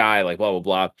from this guy, like blah blah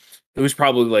blah." It was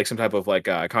probably like some type of like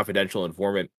confidential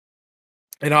informant.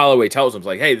 And Holloway tells him,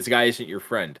 like, "Hey, this guy isn't your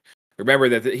friend. Remember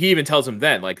that." He even tells him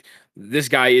then, like, "This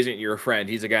guy isn't your friend.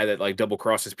 He's a guy that like double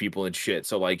crosses people and shit.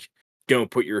 So like,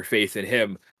 don't put your faith in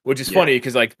him." Which is funny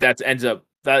because like that's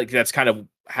kind of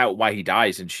why he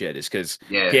dies and shit, is because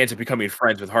he ends up becoming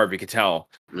friends with Harvey Keitel.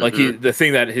 Mm-hmm. Like the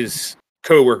thing that his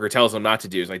coworker tells him not to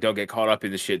do is like, don't get caught up in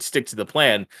the shit, stick to the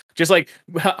plan. Just like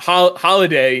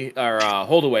Holiday or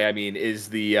Holdaway, I mean, is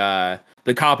the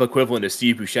cop equivalent of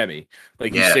Steve Buscemi.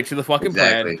 Like you stick to the fucking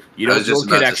plan. You don't build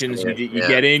connections. You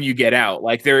get in, you get out.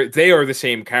 Like they are the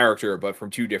same character, but from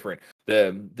two different.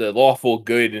 The lawful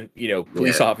good,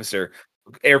 police officer,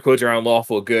 air quotes around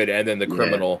lawful good, and then the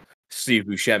criminal Steve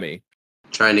Buscemi.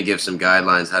 Trying to give some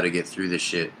guidelines how to get through the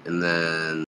shit, and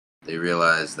then they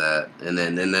realize that, and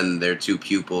then their two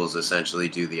pupils essentially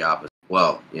do the opposite.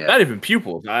 Well, not even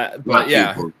pupils, but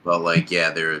pupils, but like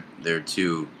they're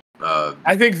two.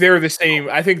 I think they're the same.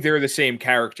 I think they're the same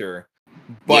character,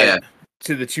 but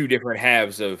to the two different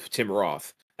halves of Tim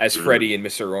Roth as Freddie and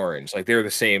Mr. Orange. Like they're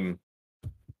the same.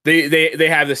 They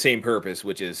have the same purpose,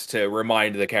 which is to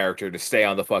remind the character to stay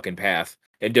on the fucking path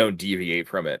and don't deviate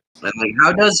from it. And like,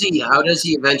 how does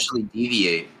he eventually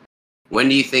deviate? When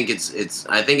do you think it's?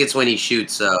 I think it's when he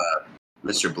shoots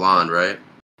Mr. Blonde, right?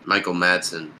 Michael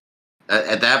Madsen.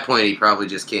 At that point, he probably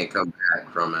just can't come back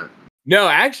from it. No,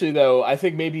 actually, though, I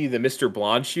think maybe the Mr.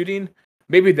 Blonde shooting,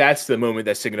 maybe that's the moment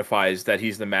that signifies that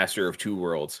he's the master of two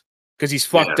worlds, because he's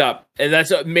fucked up, and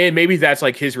that's maybe that's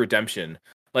like his redemption.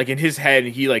 Like in his head,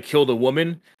 he like killed a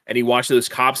woman, and he watched those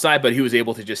cops die, but he was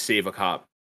able to just save a cop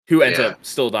who ends up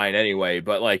still dying anyway.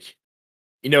 But like,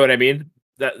 you know what I mean?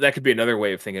 That could be another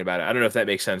way of thinking about it. I don't know if that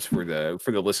makes sense for the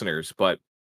listeners, but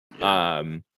if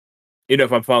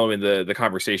I'm following the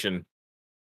conversation.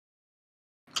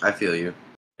 I feel you.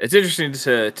 It's interesting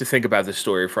to think about this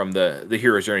story from the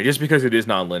hero's journey, just because it is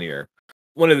nonlinear.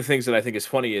 One of the things that I think is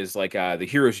funny is like the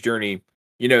hero's journey.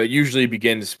 It usually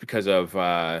begins because of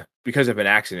an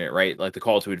accident, right? Like the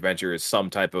call to adventure is some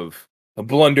type of a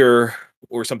blunder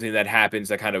or something that happens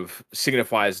that kind of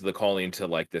signifies the calling to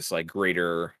like this like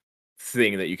greater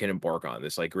thing that you can embark on,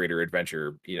 this like greater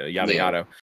adventure, yada yada.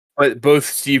 But both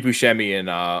Steve Buscemi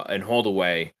and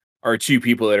Holdaway are two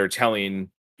people that are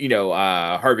telling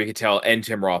Harvey Keitel and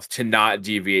Tim Roth to not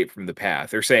deviate from the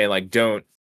path. They're saying like, don't,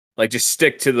 like, just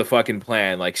stick to the fucking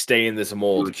plan, like stay in this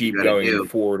mold, keep going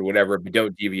forward, whatever, but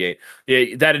don't deviate.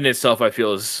 Yeah, that in itself I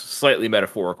feel is slightly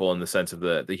metaphorical in the sense of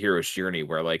the hero's journey,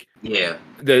 where like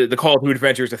the call to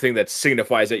adventure is the thing that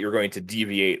signifies that you're going to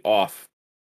deviate off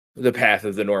the path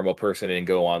of the normal person and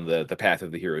go on the path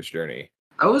of the hero's journey.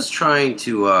 I was trying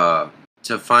to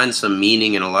find some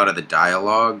meaning in a lot of the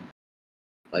dialogue,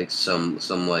 like some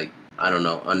like, I don't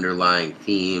know, underlying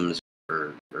themes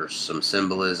or some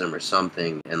symbolism or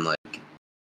something, and like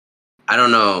I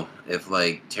don't know if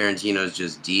like Tarantino's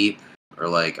just deep or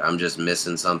like I'm just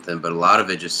missing something, but a lot of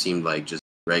it just seemed like just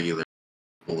regular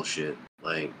bullshit.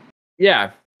 Like,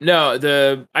 yeah,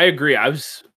 no, I agree. I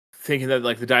was thinking that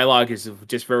like the dialogue is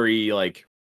just very like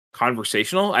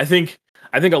conversational. I think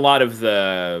a lot of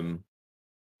the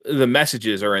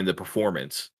messages are in the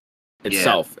performance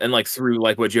itself, and like through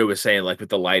like what Joe was saying, like with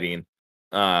the lighting,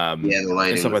 the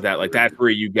lighting and stuff like that. Like that's where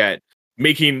you get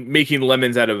making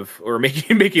lemons out of, or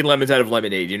making lemons out of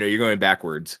lemonade. You know, you're going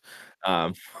backwards.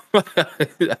 Love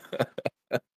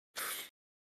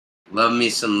me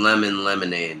some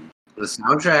lemonade. The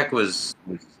soundtrack was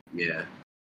yeah,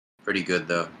 pretty good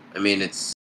though. I mean,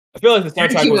 it's. I feel like the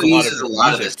soundtrack was uses a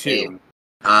lot of music same. too.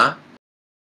 Huh?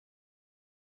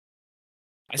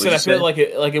 I said I feel like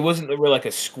it wasn't really like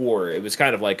a score. It was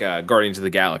kind of like Guardians of the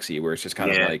Galaxy, where it's just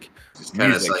kind of like just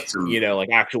kind music, of like some like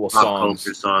actual pop songs.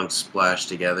 culture songs splashed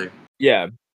together. Yeah.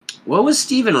 What was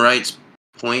Stephen Wright's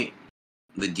point?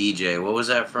 The DJ. What was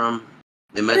that from?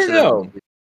 They mentioned I don't know.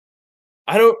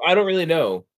 I don't really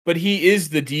know, but he is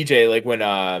the DJ. Like when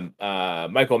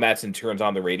Michael Madsen turns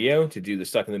on the radio to do the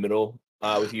Stuck in the Middle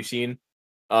with Eugene.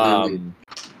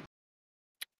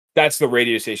 That's the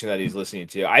radio station that he's listening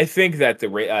to. I think that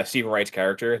the Stephen Wright's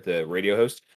character, the radio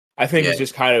host, I think is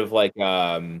just kind of like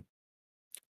a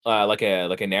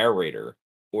narrator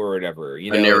or whatever.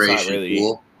 You know, a narration it's not really.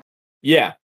 tool.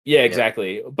 Yeah,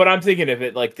 exactly. But I'm thinking of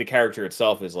it like the character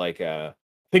itself is like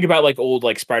think about like old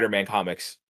like Spider-Man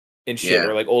comics and shit,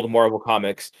 or like old Marvel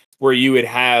comics where you would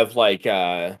have like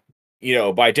by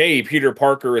day Peter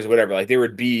Parker is whatever. Like there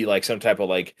would be like some type of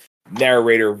like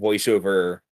narrator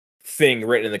voiceover thing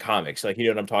written in the comics, like, you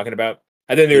know what I'm talking about?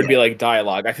 And then there would be like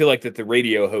dialogue. I feel like that the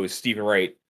radio host Stephen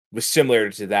Wright was similar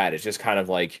to that. It's just kind of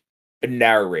like a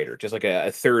narrator, just like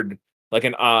a third, like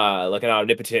an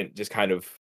omnipotent, just kind of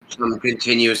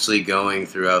continuously going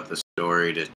throughout the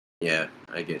story to. Yeah,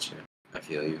 I get you. I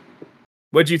feel you.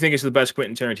 What do you think is the best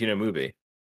Quentin Tarantino movie?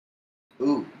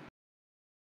 Ooh,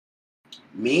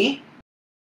 me?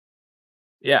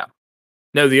 Yeah.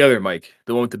 No, the other Mike,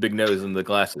 the one with the big nose and the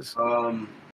glasses.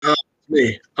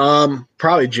 Me.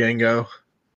 Probably Django.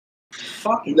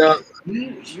 Fucking No.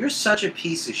 You're such a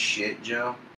piece of shit,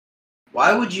 Joe.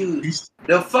 Why would you?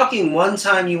 The fucking one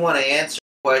time you want to answer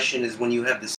a question is when you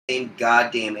have the same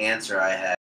goddamn answer I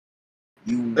had.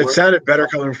 It sounded better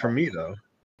coming from me though.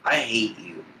 I hate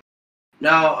you.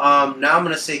 Now I'm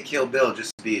gonna say Kill Bill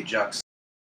just to be a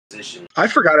juxtaposition. I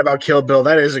forgot about Kill Bill.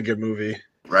 That is a good movie.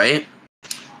 Right?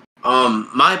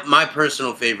 My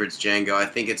personal favorite's Django. I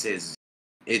think it's his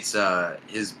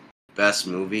best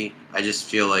movie. I just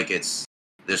feel like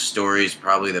the story is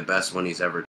probably the best one he's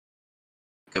ever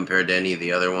compared to any of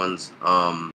the other ones.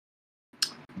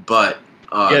 But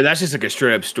that's just like a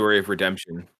straight up story of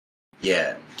redemption.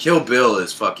 Yeah, Kill Bill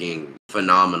is fucking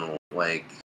phenomenal. Like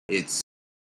it's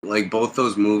like both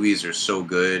those movies are so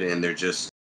good, and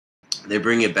they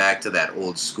bring it back to that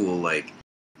old school like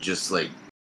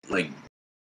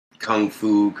kung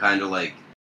fu kind of like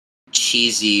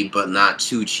cheesy but not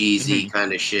too cheesy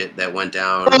kind of shit that went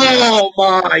down.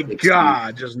 Oh my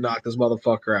god! Just knocked this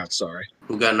motherfucker out. Sorry.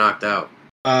 Who got knocked out?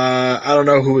 I don't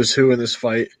know who was who in this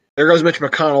fight. There goes Mitch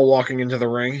McConnell walking into the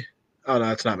ring. Oh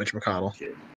no, it's not Mitch McConnell.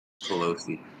 Shit.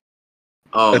 Pelosi.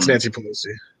 That's Nancy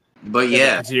Pelosi. But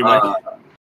yeah,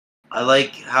 I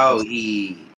like how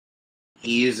he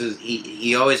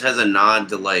always has a nod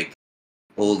to like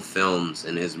old films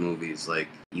in his movies, like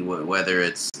whether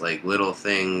it's like little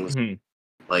things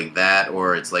like that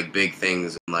or it's like big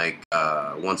things like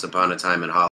Once Upon a Time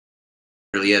in Hollywood.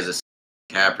 He really has a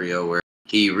DiCaprio where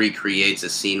he recreates a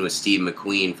scene with Steve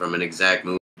McQueen from an exact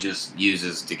movie, just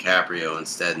uses DiCaprio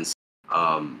instead.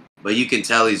 But you can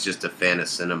tell he's just a fan of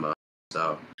cinema,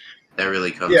 so that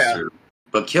really comes through.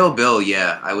 But Kill Bill,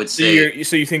 I would say.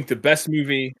 So you think the best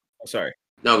movie? Oh, sorry.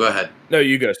 No, go ahead. No,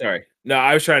 you go. Sorry. No,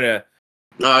 I was trying to.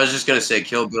 No, I was just gonna say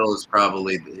Kill Bill is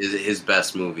probably his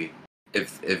best movie.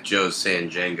 If Joe's saying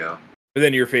Django. But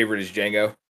then your favorite is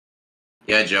Django.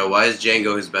 Yeah, Joe. Why is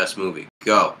Django his best movie?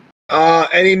 Go.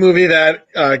 Any movie that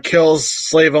kills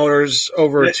slave owners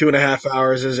over 2.5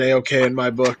 hours is A-okay in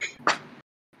my book.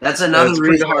 That's another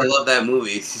reason I love that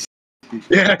movie.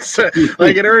 Yeah, it's,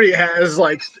 like it already has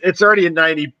it's already a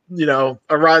 90, a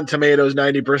Rotten Tomatoes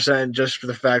 90% just for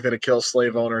the fact that it kills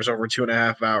slave owners over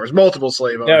 2.5 hours, multiple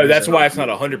slave owners. No, that's why it's not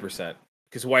 100%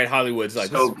 because White Hollywood's like,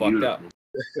 this is fucked up.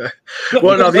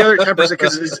 Well, no, the other 10%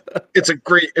 because it's a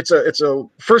great. It's a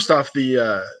first off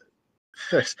the.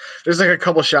 There's like a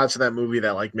couple shots in that movie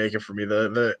that like make it for me.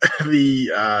 The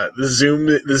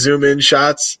zoom in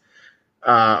shots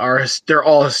they're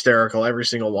all hysterical. Every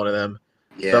single one of them.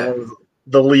 Yeah.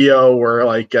 The Leo where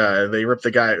like they rip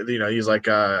the guy. You know, he's like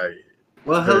well,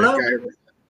 hello.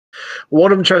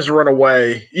 One of them tries to run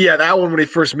away. Yeah, that one when they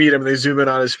first meet him, they zoom in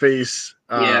on his face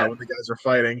when the guys are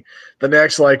fighting. The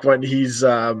next, like when he's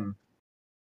the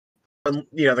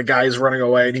guy's running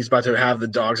away and he's about to have the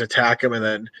dogs attack him, and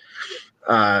then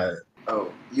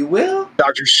oh, you will?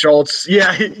 Dr. Schultz.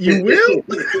 Yeah, you will?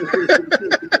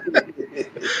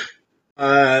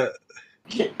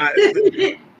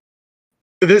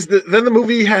 Then the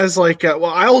movie has like I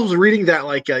was reading that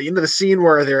like the scene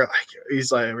where they're like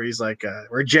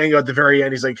where Django at the very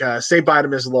end he's like say bye to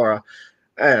Miss Laura,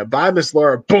 bye Miss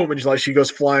Laura, boom, and she goes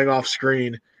flying off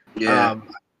screen. Yeah, it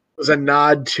was a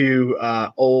nod to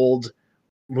old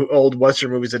Western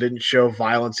movies that didn't show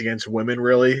violence against women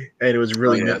really, and it was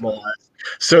really minimalized.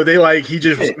 So they like he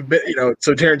just so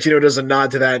Tarantino does a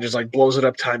nod to that and just like blows it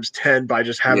up times 10 by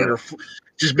just having her.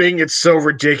 Just making it so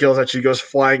ridiculous that she goes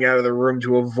flying out of the room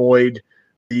to avoid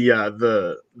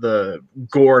the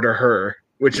gore to her,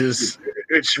 which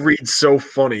reads so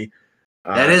funny.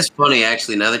 That is funny,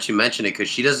 actually. Now that you mention it, because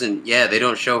she doesn't. Yeah, they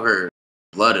don't show her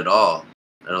blood at all.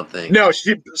 I don't think. No,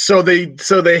 so they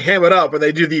ham it up and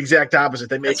they do the exact opposite.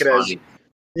 They make That's it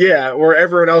funny. Where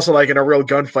everyone else like in a real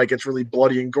gunfight gets really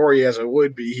bloody and gory as it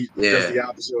would be. He does the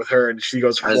opposite with her, and she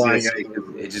goes flying.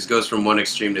 It just goes from one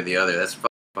extreme to the other. That's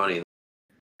funny.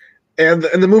 And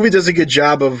the movie does a good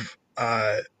job of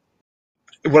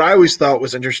what I always thought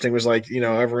was interesting was like,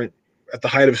 everyone at the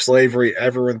height of slavery,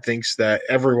 everyone thinks that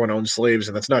everyone owns slaves,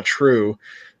 and that's not true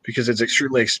because it's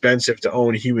extremely expensive to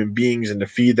own human beings and to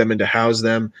feed them and to house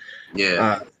them.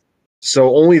 Yeah.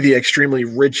 So only the extremely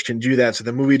rich can do that. So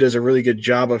the movie does a really good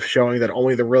job of showing that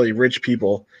only the really rich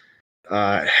people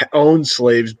own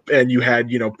slaves, and you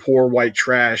had, poor white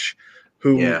trash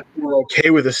who were okay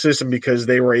with the system because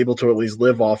they were able to at least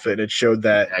live off it. And it showed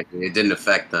that it didn't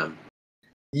affect them.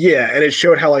 Yeah, and it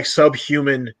showed how like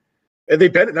subhuman,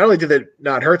 and not only did it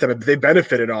not hurt them, but they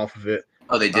benefited off of it.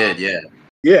 Oh, they did,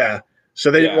 yeah. So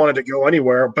they didn't want it to go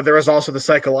anywhere. But there was also the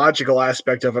psychological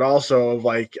aspect of it, also of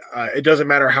like it doesn't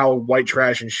matter how white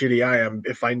trash and shitty I am.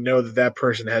 If I know that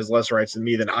person has less rights than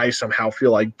me, then I somehow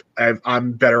feel like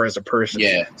I'm better as a person.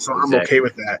 Yeah, so I'm okay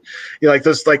with that. Like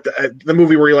this, like the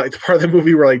movie where the part of the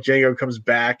movie where like Django comes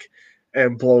back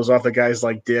and blows off the guy's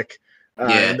like dick.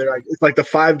 And they're like, it's like the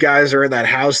 5 guys are in that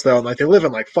house though, and like they live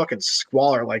in like fucking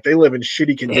squalor, like they live in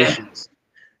shitty conditions,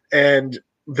 and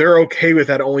they're okay with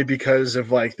that only because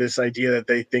of like this idea that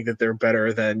they think that they're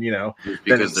better than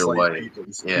because they're white.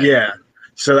 Yeah.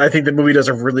 So I think the movie does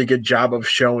a really good job of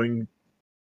showing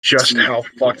just how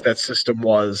fucked that system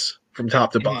was from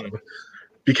top to bottom,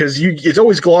 because it's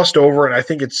always glossed over, and I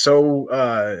think it's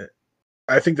so.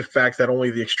 I think the fact that only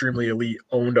the extremely elite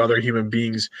owned other human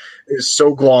beings is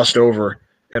so glossed over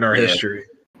in our history.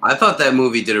 I thought that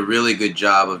movie did a really good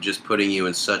job of just putting you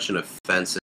in such an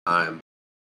offensive time,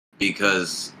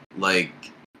 because like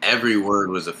every word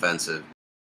was offensive.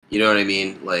 You know what I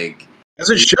mean? Like, as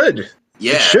it should.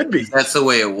 Yeah, it should be. That's the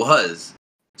way it was.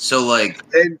 So like,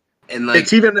 and like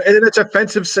it's even in its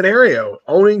offensive scenario.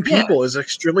 Owning people is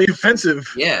extremely offensive.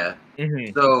 Yeah.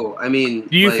 So I mean,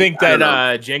 do you think that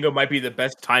Django might be the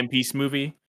best timepiece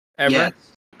movie ever? Yeah,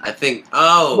 I think.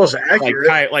 Most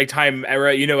accurate, like time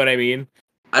era. You know what I mean?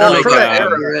 I don't know. For that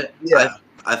era,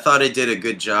 I thought it did a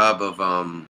good job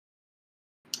of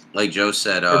like Joe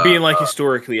said, or being like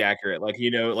historically accurate. Like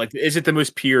like is it the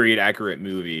most period accurate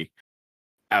movie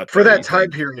out for that time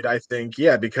period? I think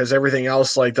because everything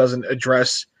else like doesn't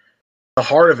address the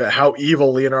heart of it, how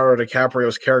evil Leonardo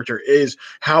DiCaprio's character is,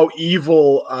 how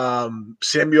evil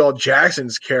Samuel L.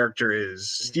 Jackson's character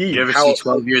is. Steve, you ever see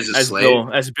 12 Years a Slave?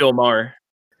 As Bill Maher.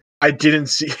 I didn't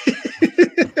see.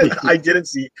 I didn't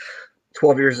see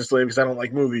 12 Years a Slave because I don't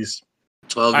like movies.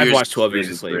 I've watched 12 Years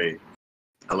a Slave. Great.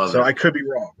 I love it. So I could be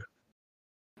wrong.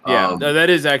 Yeah, no, that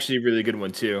is actually a really good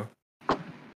one too.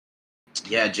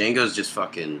 Yeah, Django's just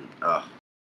fucking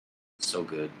so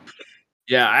good.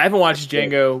 Yeah, I haven't watched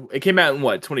Django. It came out in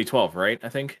 2012, right? I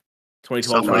think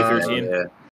 2012,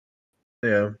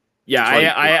 2013. Yeah,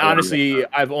 I honestly,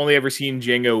 I've only ever seen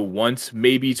Django once,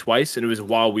 maybe twice, and it was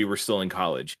while we were still in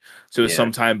college. So it was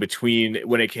sometime between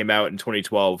when it came out in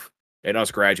 2012 and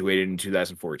us graduated in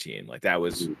 2014. Like that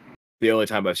was the only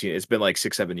time I've seen it. It's been like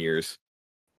 6-7 years.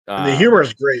 And the humor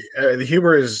is great. The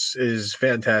humor is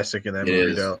fantastic in that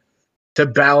movie, though. To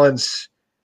balance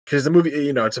because the movie,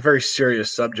 it's a very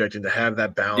serious subject, and to have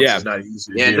that balance Yeah. is not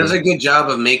easy. Yeah, to it do. does a good job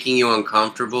of making you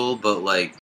uncomfortable, but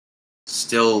like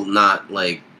still not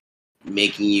like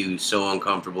making you so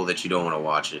uncomfortable that you don't want to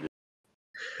watch it.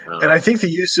 And I think the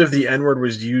use of the N-word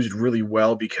was used really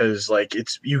well because like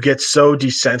you get so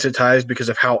desensitized because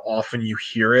of how often you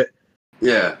hear it.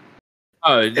 Yeah.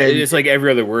 Oh, it's like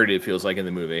every other word it feels like in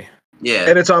the movie. Yeah.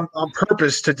 And it's on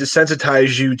purpose to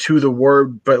desensitize you to the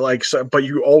word, but but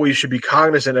you always should be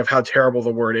cognizant of how terrible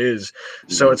the word is.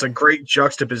 So it's a great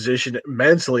juxtaposition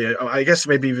mentally, I guess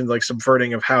maybe even like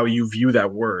subverting of how you view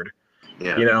that word.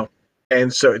 Yeah.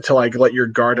 And so to like let your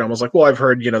guard down, I was like, well, I've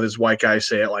heard, this white guy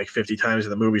say it like 50 times in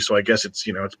the movie. So I guess it's,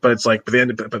 but in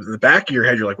the back of your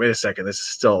head, you're like, wait a second, this is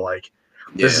still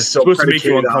this is still supposed to make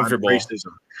you predicated on uncomfortable.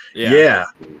 racism. Yeah.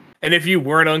 And if you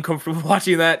weren't uncomfortable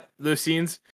watching those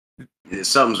scenes,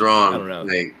 something's wrong. I don't know.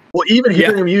 Like, well, even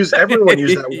hearing him everyone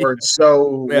use that word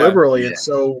so liberally and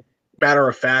so matter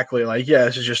of factly, like, yeah,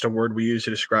 this is just a word we use to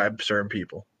describe certain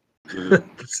people.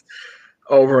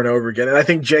 Over and over again. And I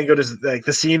think Django does like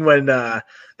the scene when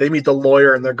they meet the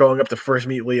lawyer and they're going up to first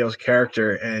meet Leo's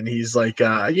character, and he's like,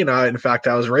 in fact,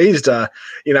 I was raised, I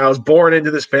was born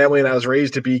into this family and I was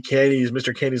raised to be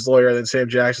Mr. Candy's lawyer. And then Sam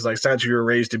Jackson's like, sounds you were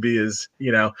raised to be and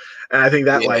I think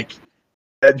that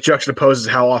that juxtaposes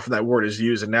how often that word is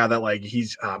used. And now that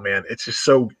he's, it's just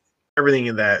so, everything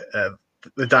in that,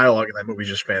 the dialogue in that movie is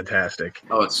just fantastic.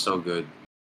 Oh, it's so good.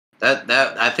 That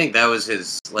I think that was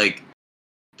his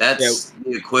that's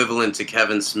the equivalent to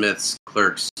Kevin Smith's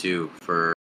Clerks 2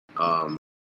 for Quentin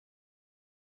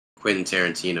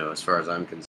Tarantino, as far as I'm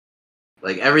concerned.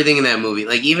 Like everything in that movie,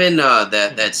 like even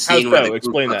that scene with the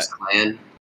Ku Klux Klan.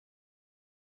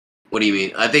 What do you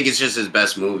mean? I think it's just his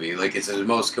best movie. Like it's his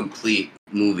most complete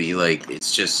movie. Like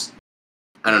it's just,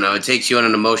 I don't know. It takes you on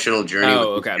an emotional journey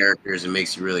with the characters and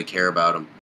makes you really care about them.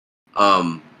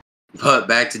 But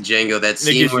back to Django, that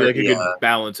scene gives you where a good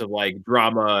balance of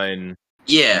drama and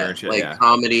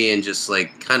comedy and just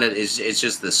kind of it's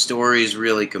just the story's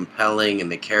really compelling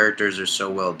and the characters are so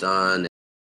well done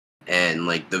and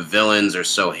the villains are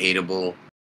so hateable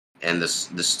and the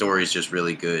story's just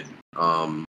really good.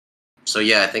 So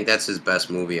yeah, I think that's his best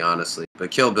movie, honestly.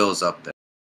 But Kill Bill's up there.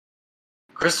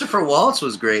 Christopher Waltz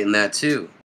was great in that too.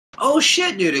 Oh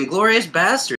shit, dude! Inglourious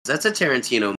Basterds. That's a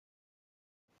Tarantino movie.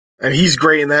 And he's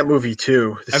great in that movie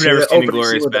too. I've never seen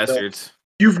Inglourious Basterds.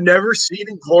 You've never seen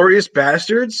Inglourious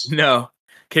Basterds? No.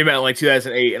 Came out in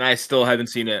 2008, and I still haven't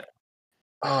seen it.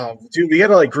 Oh, dude, we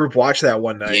gotta group watch that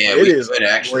one night. Yeah, it is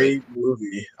a great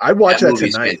movie. I'd watch that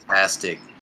tonight. Fantastic.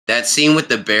 That scene with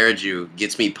the bear Jew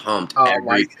gets me pumped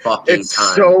every fucking time. It's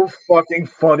so fucking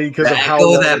funny because of how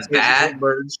that bat.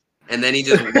 And then he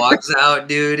just walks out,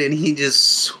 dude, and he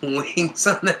just swings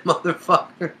on that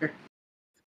motherfucker.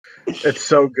 It's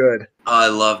so good. Oh, I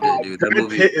loved it, dude. That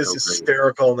movie is so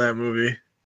hysterical in that movie.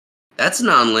 That's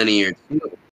non-linear.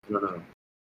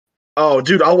 Oh,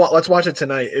 dude, let's watch it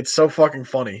tonight. It's so fucking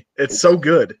funny. It's so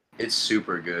good. It's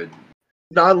super good.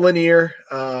 Non-linear.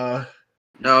 No,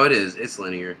 it is. It's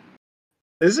linear.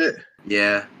 Is it?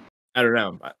 Yeah. I don't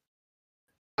know.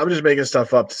 I'm just making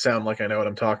stuff up to sound like I know what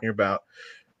I'm talking about.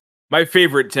 My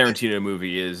favorite Tarantino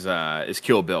movie is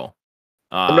Kill Bill.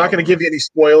 I'm not going to give you any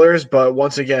spoilers, but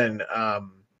once again,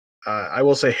 I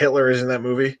will say Hitler is in that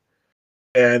movie,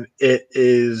 and it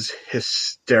is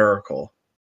hysterical.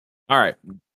 All right,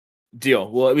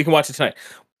 deal. Well, we can watch it tonight.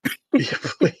 Yeah,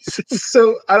 please.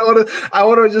 So I want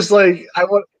to just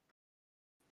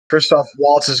Christoph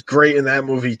Waltz is great in that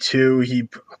movie too. He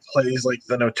plays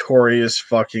the notorious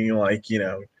fucking I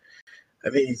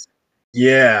mean.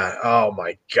 Yeah. Oh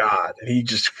my God. He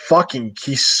just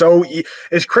he's so.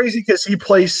 It's crazy because he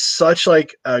plays such a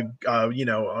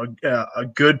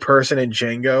good person in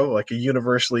Django, like a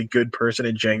universally good person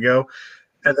in Django,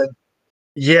 and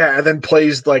then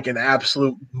plays an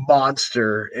absolute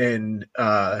monster in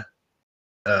Inglourious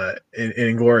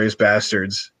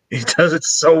Basterds. He does it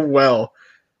so well.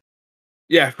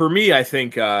 Yeah, for me, I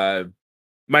think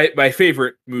my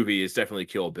favorite movie is definitely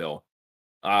Kill Bill.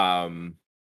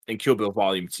 And Kill Bill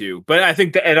Volume 2. But I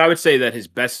think and I would say that his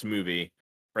best movie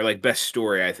or best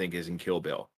story, I think, is in Kill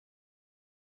Bill.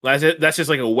 That's just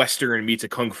a Western meets a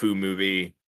Kung Fu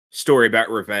movie story about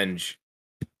revenge.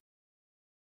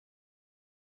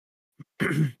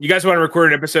 You guys want to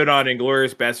record an episode on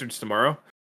Inglourious Basterds tomorrow?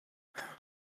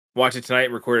 Watch it tonight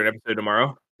and record an episode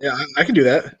tomorrow? Yeah, I can do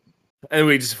that. And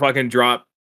we just fucking drop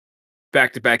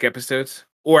back-to-back episodes?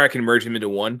 Or I can merge them into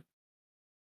one.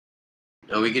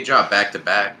 No, we could drop back to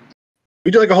back.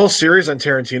 We do a whole series on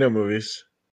Tarantino movies.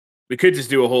 We could just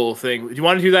do a whole thing. Do you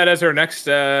want to do that as our next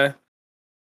thing?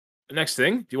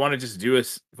 Do you want to just do a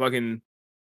fucking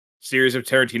series of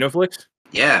Tarantino flicks?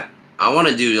 Yeah, I want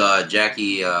to do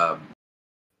Jackie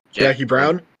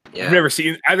Brown. Yeah,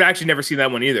 I've actually never seen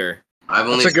that one either. I've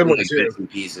only That's a good seen one, like too. bits and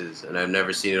pieces, and I've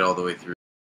never seen it all the way through.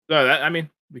 So I mean,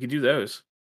 we could do those.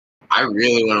 I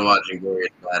really want to watch Inglourious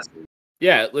Basterds.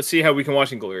 Yeah, let's see how we can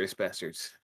watch Inglourious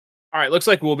Bastards. All right, looks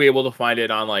like we'll be able to find it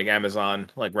on like Amazon,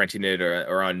 like renting it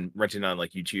or on renting on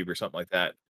like YouTube or something like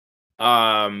that.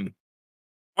 All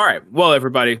right, well,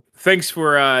 everybody, thanks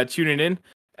for tuning in,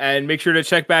 and make sure to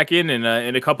check back in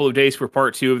a couple of days for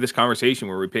part 2 of this conversation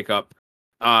where we pick up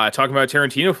talking about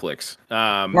Tarantino flicks.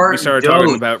 We started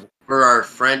talking about for our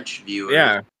French viewers,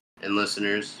 yeah, and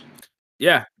listeners.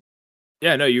 yeah.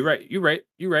 No, you're right. You're right.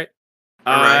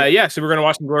 All right. Yeah, so we're gonna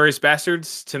watch Inglourious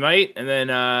Bastards tonight, and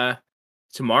then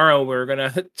tomorrow we're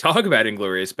gonna talk about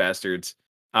Inglourious Bastards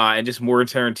and just more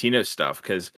Tarantino stuff.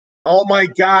 Because Oh my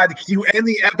God! Can you end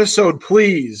the episode,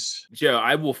 please? Joe,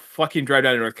 I will fucking drive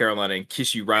down to North Carolina and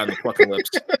kiss you right on the fucking lips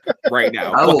right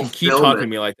now. I will Fucking keep film talking it. to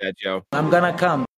me like that, Joe. I'm gonna come.